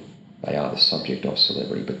celebrity. They are the subject of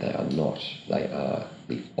celebrity, but they are not. They are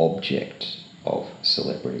the object of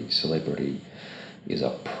celebrity. Celebrity is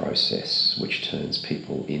a process which turns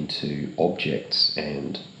people into objects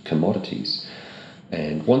and commodities.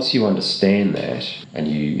 And once you understand that and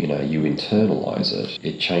you internalise it,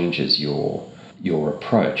 it changes your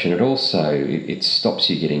approach, and it also it stops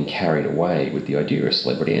you getting carried away with the idea of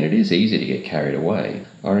celebrity. And it is easy to get carried away.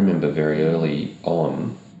 I remember very early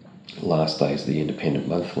on, last days of the Independent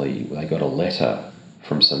Monthly, they got a letter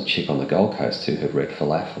from some chick on the Gold Coast who had read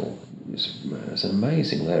Falafel. It was an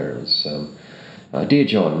amazing letter. It was, Dear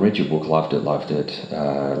John, read your book, loved it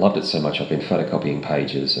so much I've been photocopying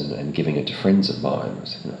pages and giving it to friends of mine. I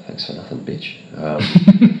was like, thanks for nothing, bitch.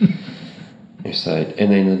 So,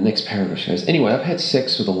 and then the next paragraph goes, anyway, I've had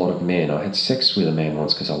sex with a lot of men. I had sex with a man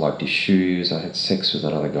once because I liked his shoes. I had sex with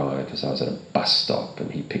another guy because I was at a bus stop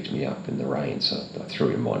and he picked me up in the rain, so I threw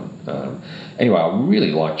him on. Anyway, I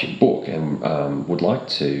really liked your book and would like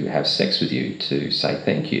to have sex with you to say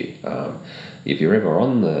thank you. If you're ever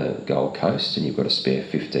on the Gold Coast and you've got a spare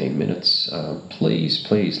 15 minutes,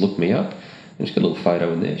 please look me up. And she's got a little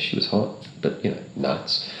photo in there. She was hot, but,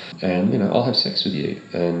 nuts. And, I'll have sex with you.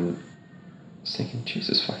 And was thinking,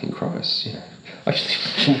 Jesus fucking Christ, you know.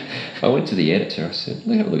 Actually, I went to the editor. I said,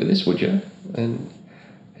 "Have a look at this, would you?" And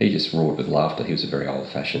he just roared with laughter. He was a very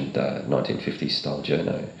old-fashioned 1950s style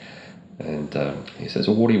journo. And he says,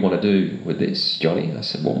 "Well, what do you want to do with this, Johnny?" I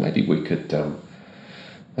said, "Well, maybe we could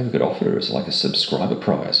offer it as like a subscriber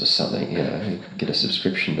prize or something, you know, get a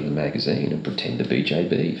subscription to the magazine and pretend to be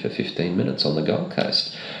JB for 15 minutes on the Gold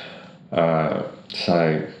Coast."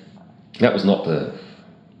 So that was not the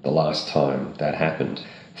last time that happened.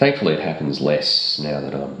 Thankfully, it happens less now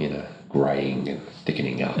that I'm, you know, greying and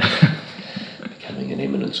thickening up, becoming an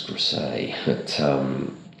eminence grise. But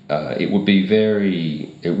it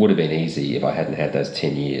would have been easy if I hadn't had those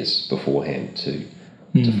 10 years beforehand to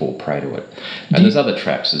fall prey to it. And there's other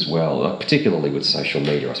traps as well, particularly with social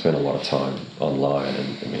media. I spend a lot of time online,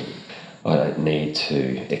 and I mean, I don't need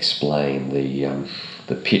to explain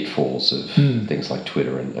the pitfalls of things like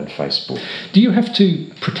Twitter and Facebook. Do you have to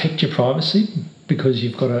protect your privacy because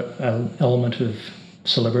you've got an element of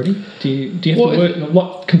celebrity? Do you have to work,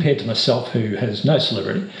 what compared to myself who has no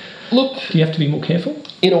celebrity? Look, do you have to be more careful?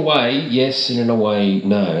 In a way, yes, and in a way,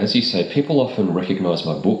 no. As you say, people often recognise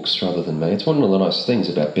my books rather than me. It's one of the nice things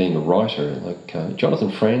about being a writer. Like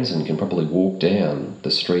Jonathan Franzen can probably walk down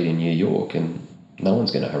the street in New York and no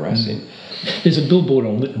one's going to harass him. There's a billboard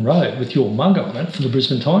on Lytton Road with your mug on it for the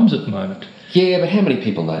Brisbane Times at the moment. Yeah, but how many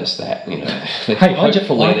people notice that? You know, they're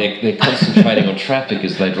concentrating on traffic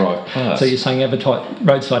as they drive past. So you're saying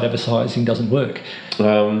roadside advertising doesn't work?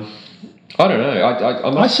 I don't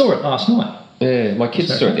know. I saw it last night. Yeah, my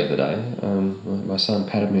kids saw it the other day. My son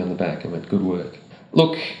patted me on the back and went, "Good work."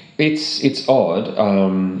 Look, it's odd.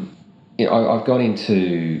 You know, I've gone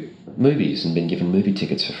into movies and been given movie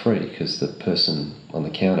tickets for free because the person on the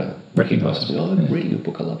counter recognised me. "Oh, I'm reading your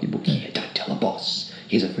book. I love your book." "Yeah, don't tell a boss.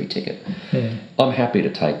 Here's a free ticket." Yeah. I'm happy to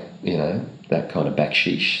take, you know, that kind of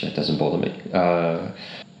backsheesh. That doesn't bother me.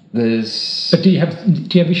 But do you have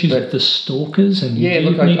issues with the stalkers? And yeah,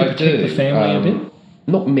 do you need to protect the family a bit?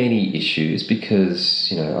 Not many issues because,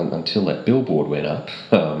 you know, until that billboard went up,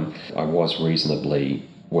 I was reasonably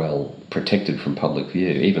well protected from public view,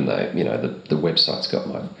 even though, you know, the website's got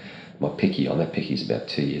my picky on. That picky's about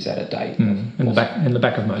 2 years out of date. In the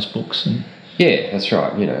back of most books. Yeah, that's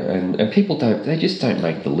right. You know, and people just don't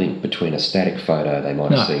make the link between a static photo they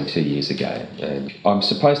might have seen 2 years ago. And I'm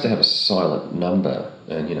supposed to have a silent number,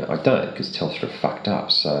 and, you know, I don't because Telstra fucked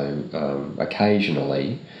up. So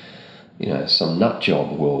occasionally, you know, some nut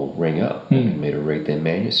job will ring up wanting me to read their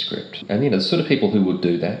manuscript. And, you know, the sort of people who would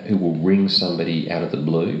do that, who will ring somebody out of the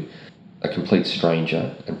blue, a complete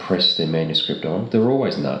stranger, and press their manuscript on, they're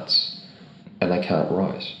always nuts. And they can't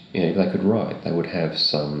write. You know, if they could write, they would have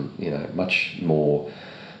some, you know, much more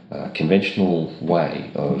conventional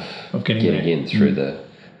way of getting in through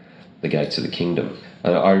the gates of the kingdom.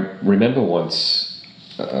 I remember once,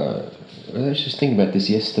 I was just thinking about this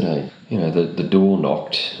yesterday. You know, the door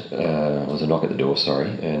knocked. It was a knock at the door,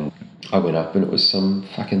 sorry, and I went up and it was some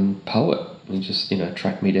fucking poet. He just, you know,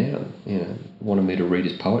 tracked me down. You know, wanted me to read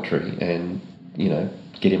his poetry and, you know,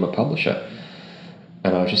 get him a publisher.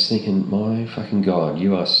 And I was just thinking, my fucking God,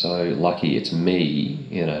 you are so lucky it's me,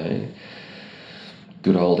 you know,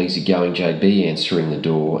 good old easygoing JB answering the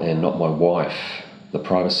door and not my wife, the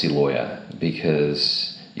privacy lawyer,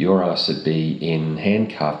 because your ass would be in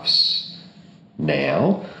handcuffs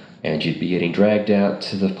now and you'd be getting dragged out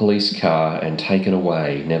to the police car and taken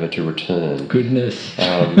away, never to return. Goodness.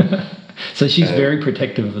 So she's very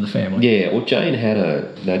protective of the family. Yeah, well, Jane had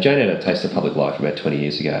a taste of public life about 20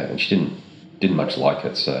 years ago and she didn't much like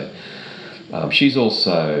it. So she's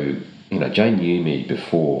also, you know, Jane knew me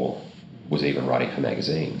before was even writing for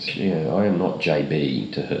magazines. You know, I am not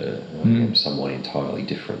JB to her. I am someone entirely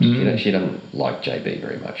different. You know, she doesn't like JB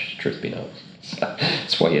very much, truth be known. So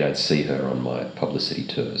that's why you don't see her on my publicity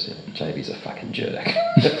tours. You know, JB's a fucking jerk.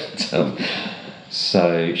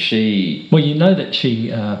 So she... Well, you know that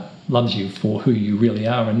she loves you for who you really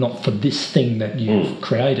are and not for this thing that you've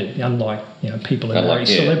created, unlike, you know, people who are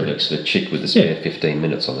celebrities. The chick with the spare 15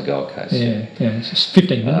 minutes on the Gold Coast. Yeah. It's just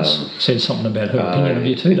 15 minutes says something about her opinion of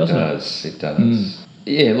you too, doesn't it? It does.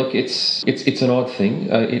 Yeah, look, it's an odd thing.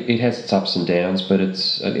 It has its ups and downs, but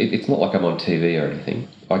it's not like I'm on TV or anything.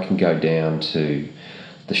 I can go down to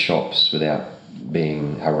the shops without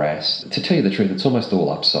being harassed. To tell you the truth, it's almost all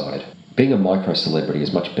upside. Being a micro-celebrity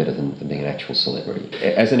is much better than being an actual celebrity.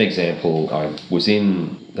 As an example, I was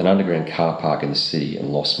in an underground car park in the city and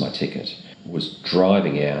lost my ticket. Was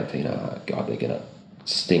driving out, you know, God, they're going to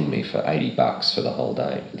sting me for $80 for the whole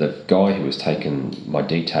day. The guy who was taking my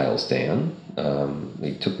details down,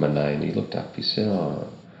 he took my name, he looked up, he said, "Oh,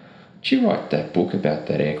 "Did you write that book about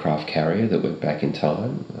that aircraft carrier that went back in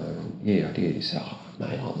time?" "Yeah, I did." He said, "Oh,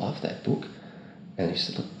 mate, I love that book." And he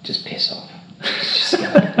said, "Look, just piss off. Just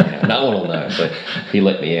go. No one will know." So he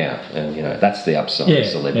let me out, and that's the upside of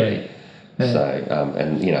celebrity. Yeah. So,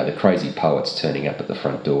 and the crazy poets turning up at the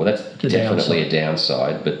front door, that's definitely a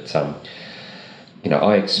downside. But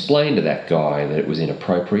I explained to that guy that it was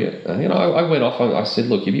inappropriate. I went off. I said,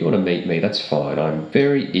 "Look, if you want to meet me, that's fine. I'm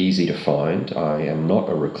very easy to find. I am not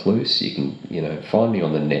a recluse. You can, find me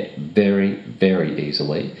on the net very, very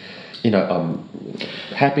easily. I'm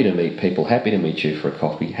happy to meet people, happy to meet you for a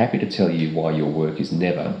coffee, happy to tell you why your work is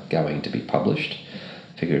never going to be published.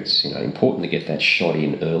 Figure it's important to get that shot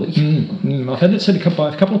in early." I've had that said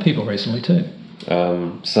by a couple of people recently too.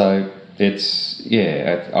 So it's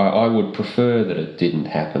I would prefer that it didn't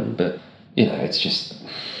happen, but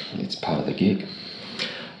it's part of the gig.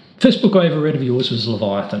 First book I ever read of yours was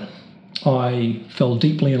Leviathan. I fell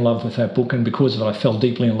deeply in love with that book, and because of it, I fell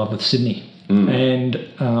deeply in love with Sydney. And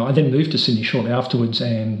I then moved to Sydney shortly afterwards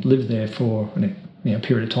and lived there for a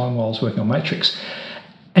period of time while I was working on Matrix.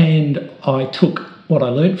 And I took what I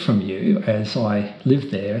learnt from you as I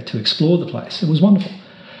lived there to explore the place. It was wonderful.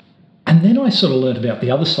 And then I sort of learnt about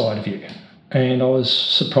the other side of you, and I was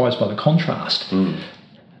surprised by the contrast.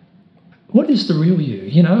 What is the real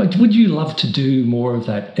you? Would you love to do more of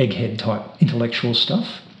that egghead type intellectual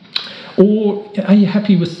stuff? Or are you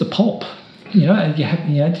happy with the pulp? Are you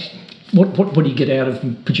happy, What do you get out of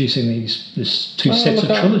producing this two sets of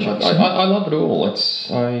trilogies? I love it all.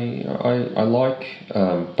 I like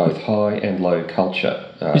both high and low culture.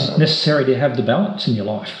 Is it necessary to have the balance in your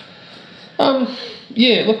life?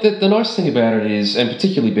 Yeah. Look, the nice thing about it is, and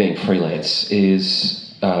particularly being freelance,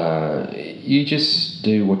 is you just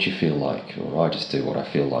do what you feel like, or I just do what I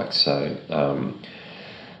feel like. So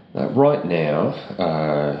right now.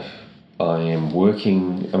 I'm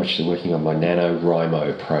actually working on my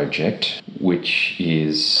NaNoWriMo project, which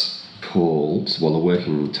is called, the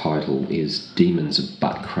working title is Demons of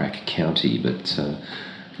Buttcrack County, but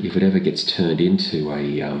if it ever gets turned into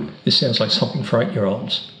a... This sounds like something for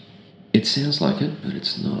 8-year-olds. It sounds like it, but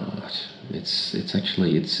it's not. It's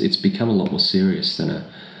actually, it's become a lot more serious than a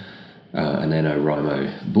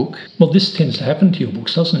NaNoWriMo book. Well, this tends to happen to your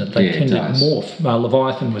books, doesn't it? They tend to morph.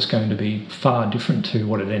 Leviathan was going to be far different to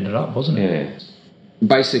what it ended up, wasn't it? Yeah.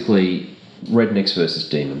 Basically, rednecks versus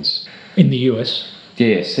demons. In the US?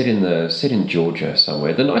 Yeah, set in Georgia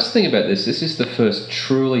somewhere. The nice thing about this is the first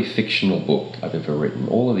truly fictional book I've ever written.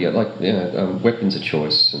 All of the Weapons of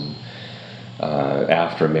Choice and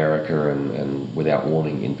After America and Without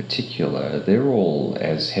Warning in particular, they're all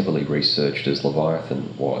as heavily researched as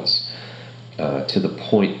Leviathan was. To the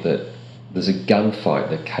point that there's a gunfight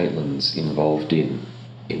that Caitlin's involved in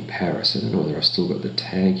Paris. I don't know whether I've still got the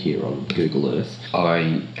tag here on Google Earth.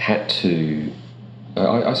 I had to...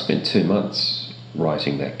 I spent 2 months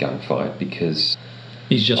writing that gunfight because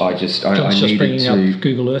I needed bringing to... up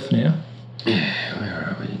Google Earth now. Yeah, where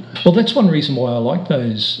are we? Well, that's one reason why I like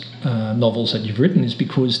those novels that you've written, is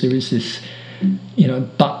because there is this,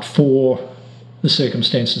 but for the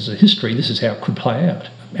circumstances of history, this is how it could play out.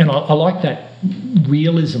 And I like that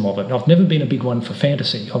realism of it. I've never been a big one for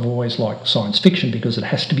fantasy. I've always liked science fiction because it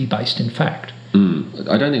has to be based in fact.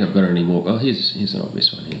 I don't think I've got any more. Oh, here's an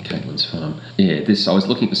obvious one here, Caitlin's farm. Yeah, I was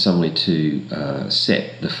looking for somewhere to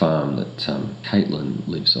set the farm that Caitlin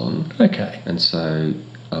lives on. Okay. And so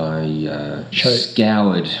I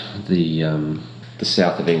scoured the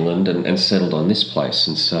south of England and settled on this place.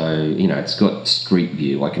 And so, it's got street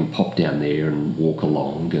view. I can pop down there and walk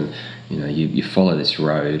along, and you follow this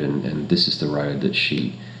road, and this is the road that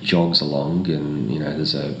she jogs along, and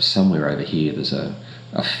there's somewhere over here there's a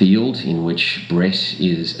field in which Brett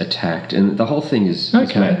is attacked, and the whole thing is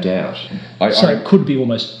mapped out. So it could be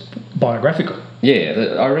almost biographical.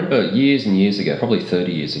 Yeah, I remember years and years ago, probably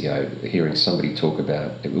 30 years ago, hearing somebody talk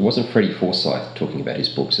about, it wasn't Freddie Forsyth talking about his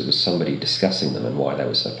books, it was somebody discussing them and why they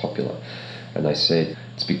were so popular. And they said,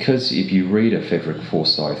 it's because if you read a Frederick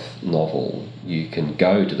Forsyth novel, you can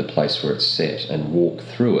go to the place where it's set and walk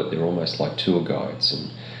through it. They're almost like tour guides, and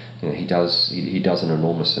he does an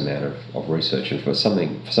enormous amount of research, and for some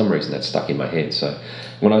reason that stuck in my head. So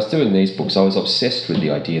when I was doing these books, I was obsessed with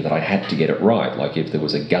the idea that I had to get it right. Like if there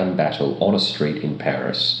was a gun battle on a street in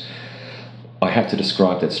Paris, I had to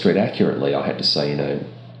describe that street accurately. I had to say,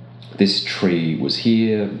 this tree was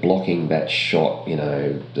here blocking that shot,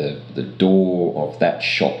 the door of that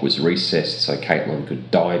shop was recessed so Caitlin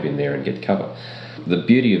could dive in there and get cover. The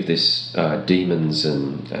beauty of this Demons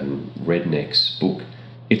and Rednecks book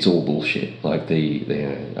it's all bullshit. Like the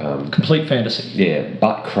complete fantasy. yeah,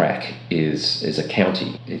 Butt Crack is a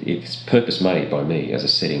county. It's purpose made by me as a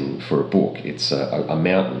setting for a book. It's a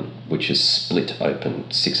mountain which is split open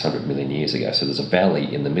 600 million years ago. So there's a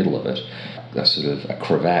valley in the middle of it. A sort of a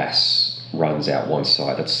crevasse runs out one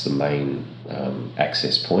side. That's the main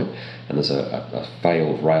access point. And there's a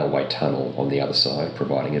failed railway tunnel on the other side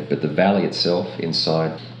providing it. But the valley itself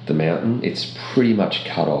inside the mountain, it's pretty much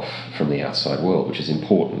cut off from the outside world, which is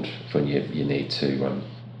important when you need to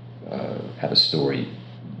have a story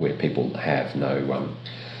where people have no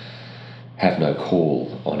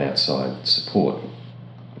call on outside support.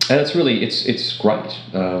 And it's really it's great.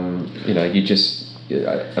 You just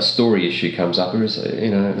a story issue comes up, and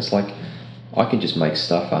it's like I can just make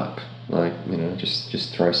stuff up. Like,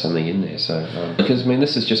 just throw something in there. So because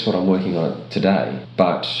this is just what I'm working on today.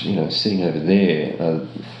 But sitting over there,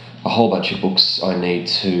 a whole bunch of books I need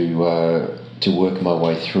to work my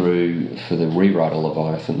way through for the rewrite of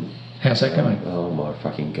Leviathan. How's that going? Oh my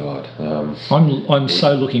fucking god! I'm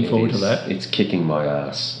so looking forward to that. It's kicking my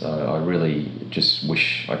ass. I really just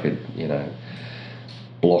wish I could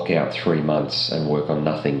block out 3 months and work on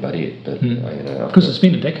nothing but it. But because it's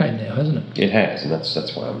been a decade now, hasn't it? It has, and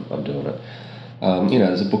that's why I'm doing it.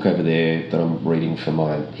 There's a book over there that I'm reading for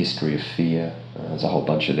my history of fear. There's a whole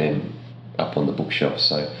bunch of them up on the bookshelf.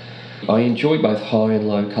 So I enjoy both high and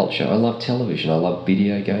low culture. I love television. I love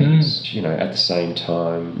video games. At the same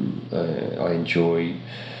time, I enjoy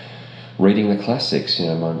reading the classics.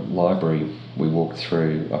 My library we walk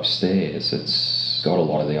through upstairs, it's got a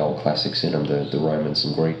lot of the old classics in them, the Romans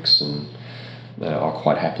and Greeks, and I'll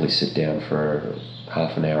quite happily sit down for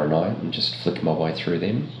half an hour a night and just flick my way through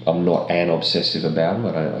them. I'm not an obsessive about them.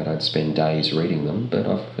 I don't spend days reading them, but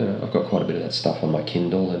I've got quite a bit of that stuff on my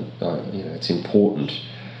Kindle, and it's important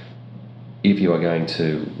if you are going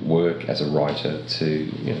to work as a writer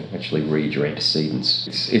to actually read your antecedents.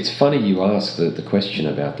 It's funny you ask the question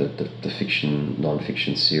about the fiction,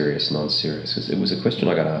 non-fiction, serious, non-serious, because it was a question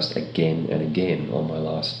I got asked again and again on my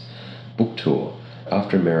last book tour.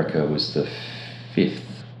 After America was the 5th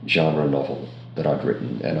genre novel that I'd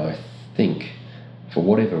written, and I think for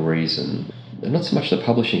whatever reason, not so much the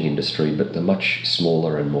publishing industry, but the much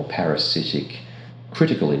smaller and more parasitic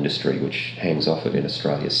critical industry which hangs off it in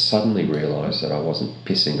Australia suddenly realised that I wasn't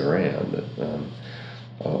pissing around, that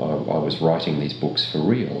I was writing these books for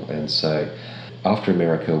real. And so After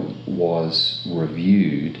America was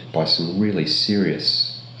reviewed by some really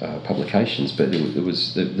serious publications, but it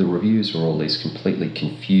was the reviews were all these completely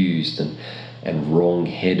confused and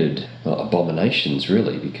wrong-headed abominations,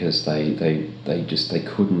 really, because they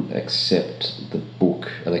couldn't accept the book,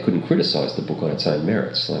 and they couldn't criticise the book on its own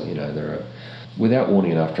merits. Like, there are, Without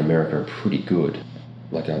Warning and After America are pretty good.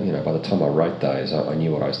 Like, by the time I wrote those, I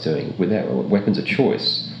knew what I was doing. Without Weapons of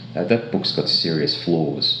Choice, that book's got serious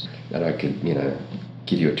flaws, and I could,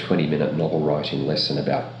 give you a 20-minute novel writing lesson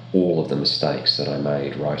about all of the mistakes that I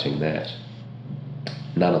made writing that.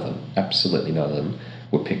 None of them, absolutely none of them,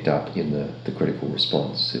 were picked up in the critical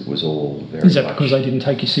response. It was all very Is that much, because they didn't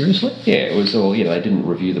take you seriously? Yeah, it was all, they didn't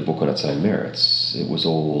review the book on its own merits. It was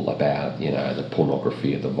all about, the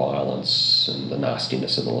pornography of the violence and the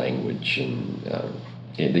nastiness of the language and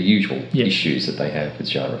the usual issues that they have with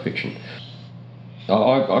genre fiction.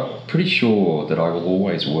 I'm pretty sure that I will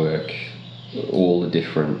always work all the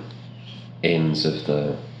different ends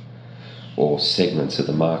of or segments of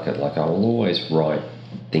the market. Like, I will always write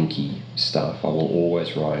dinky stuff. I will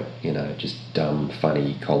always write, just dumb,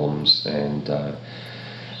 funny columns, and I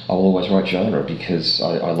will always write genre because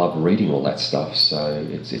I love reading all that stuff, so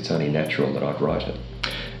it's only natural that I'd write it.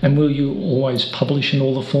 And will you always publish in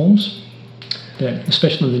all the forms?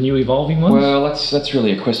 Especially the new evolving ones? Well, that's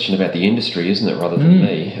really a question about the industry, isn't it, rather than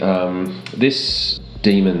me. This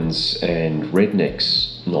Demons and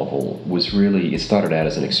Rednecks novel was really, it started out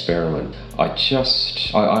as an experiment. I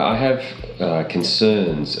have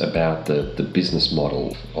concerns about the business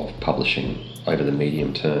model of publishing over the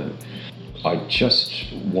medium term. I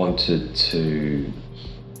just wanted to,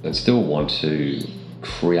 and still want to,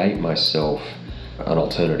 create myself an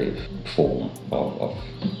alternative form of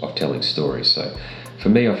telling stories. So for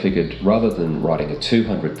me, I figured rather than writing a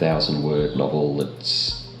 200,000 word novel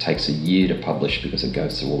that takes a year to publish because it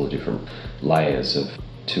goes through all the different layers of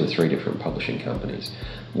 2 or 3 different publishing companies,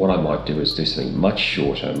 what I might do is do something much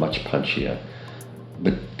shorter, much punchier,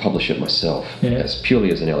 but publish it myself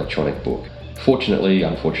purely as an electronic book. Fortunately,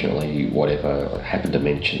 unfortunately, whatever, I happened to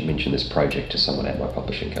mention this project to someone at my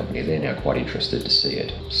publishing company. They're now quite interested to see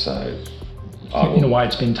it. So in a way,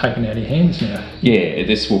 it's been taken out of your hands now. Yeah,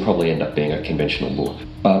 this will probably end up being a conventional book.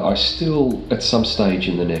 But I still, at some stage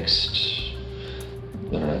in the next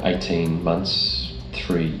 18 months,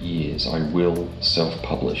 3 years, I will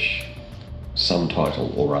self-publish some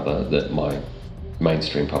title or other that my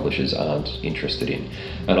mainstream publishers aren't interested in,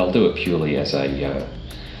 and I'll do it purely as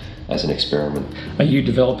an experiment. Are you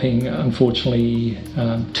developing, unfortunately,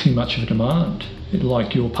 too much of a demand?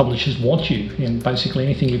 Like your publishers want you, and basically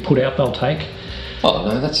anything you put out, they'll take? Oh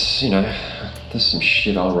no, that's there's some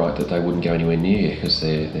shit I'll write that they wouldn't go anywhere near because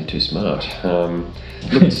they're too smart.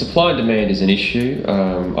 Look, supply and demand is an issue.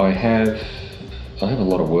 I have a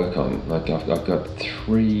lot of work on. Like I've got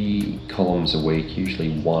 3 columns a week,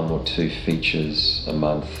 usually 1 or 2 features a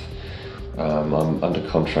month. I'm under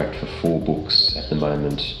contract for 4 books at the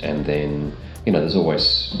moment, and then there's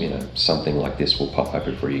always something like this will pop up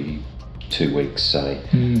every 2 weeks, say.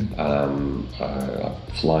 I'm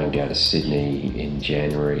flying down to Sydney in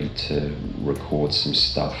January to record some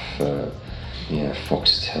stuff for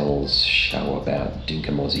Foxtel's show about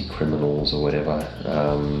Dinkamozzie criminals or whatever.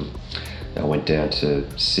 I went down to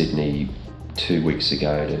Sydney 2 weeks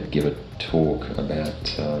ago to give a talk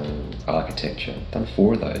about architecture. I've done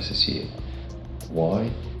 4 of those this year. Why?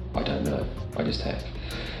 I don't know. I just have.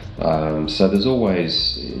 So there's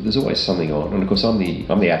always something on, and of course I'm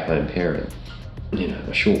the at-home parent.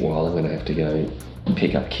 A short while I'm going to have to go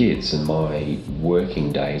pick up kids, and my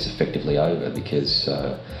working day is effectively over because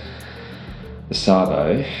the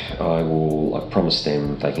Savo, I promised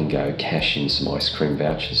them they can go cash in some ice cream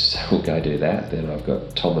vouchers, so we'll go do that. Then I've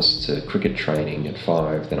got Thomas to cricket training at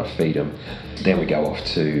 5, then I feed him. Then we go off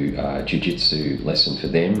to jiu-jitsu lesson for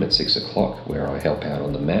them at 6 o'clock, where I help out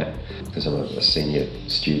on the mat because I'm a senior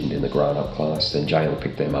student in the grown-up class. Then Jane will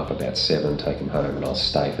pick them up about 7, take them home, and I'll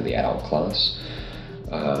stay for the adult class.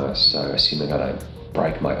 So assuming I don't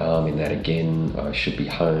break my arm in that again, I should be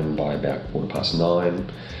home by about 9:15.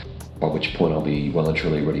 By which point I'll be well and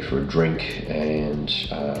truly ready for a drink, and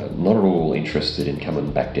not at all interested in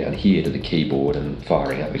coming back down here to the keyboard and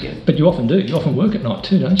firing up again. But you often do. You often work at night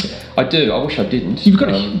too, don't you? I do. I wish I didn't. You've got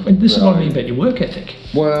this is what I mean about your work ethic.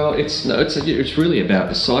 Well, it's really about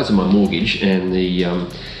the size of my mortgage and the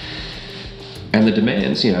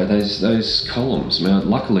demands. Those columns. I mean,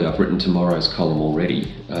 luckily I've written tomorrow's column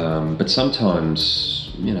already, but sometimes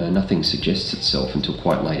nothing suggests itself until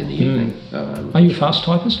quite late in the evening. Are you a fast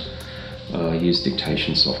typist? I use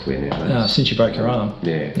dictation software now. Since you broke your arm.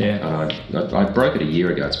 Yeah. I broke it a year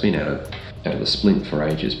ago. It's been out of the splint for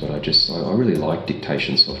ages, but I really like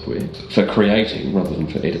dictation software for creating rather than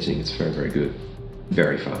for editing. It's very, very good,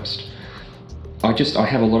 very fast. I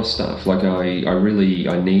have a lot of stuff. Like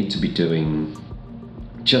I need to be doing,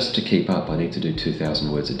 just to keep up, I need to do 2,000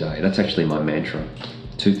 words a day. That's actually my mantra.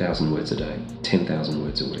 2,000 words a day, 10,000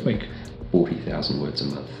 words a week, 40,000 words a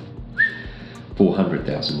month,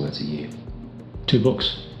 400,000 words a year. 2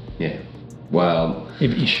 books? Yeah. Well,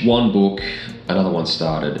 Ish. 1 book, another one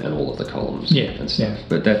started, and all of the columns and stuff. Yeah.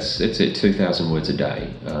 But it's it. 2,000 words a day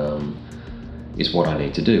is what I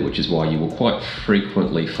need to do, which is why you will quite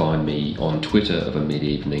frequently find me on Twitter of a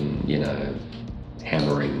mid-evening,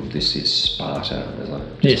 hammering "This is Sparta"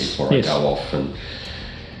 before I go off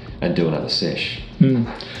and do another sesh.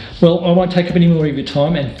 Well, I won't take up any more of your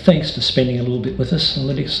time, and thanks for spending a little bit with us and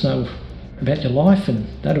letting us know about your life and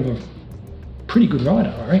that of a pretty good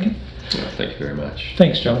writer, I reckon. Oh, thank you very much.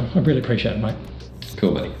 Thanks, John. I really appreciate it, mate.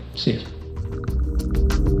 Cool, buddy. See you.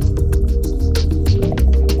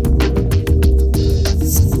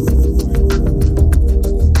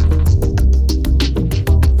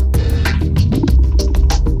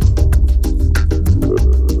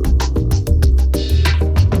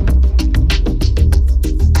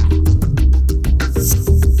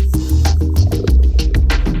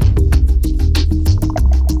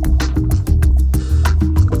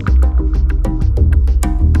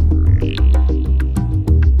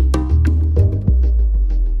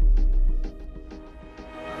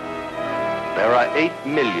 There are 8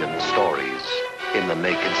 million stories in the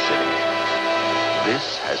naked city.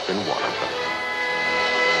 This has been one of them.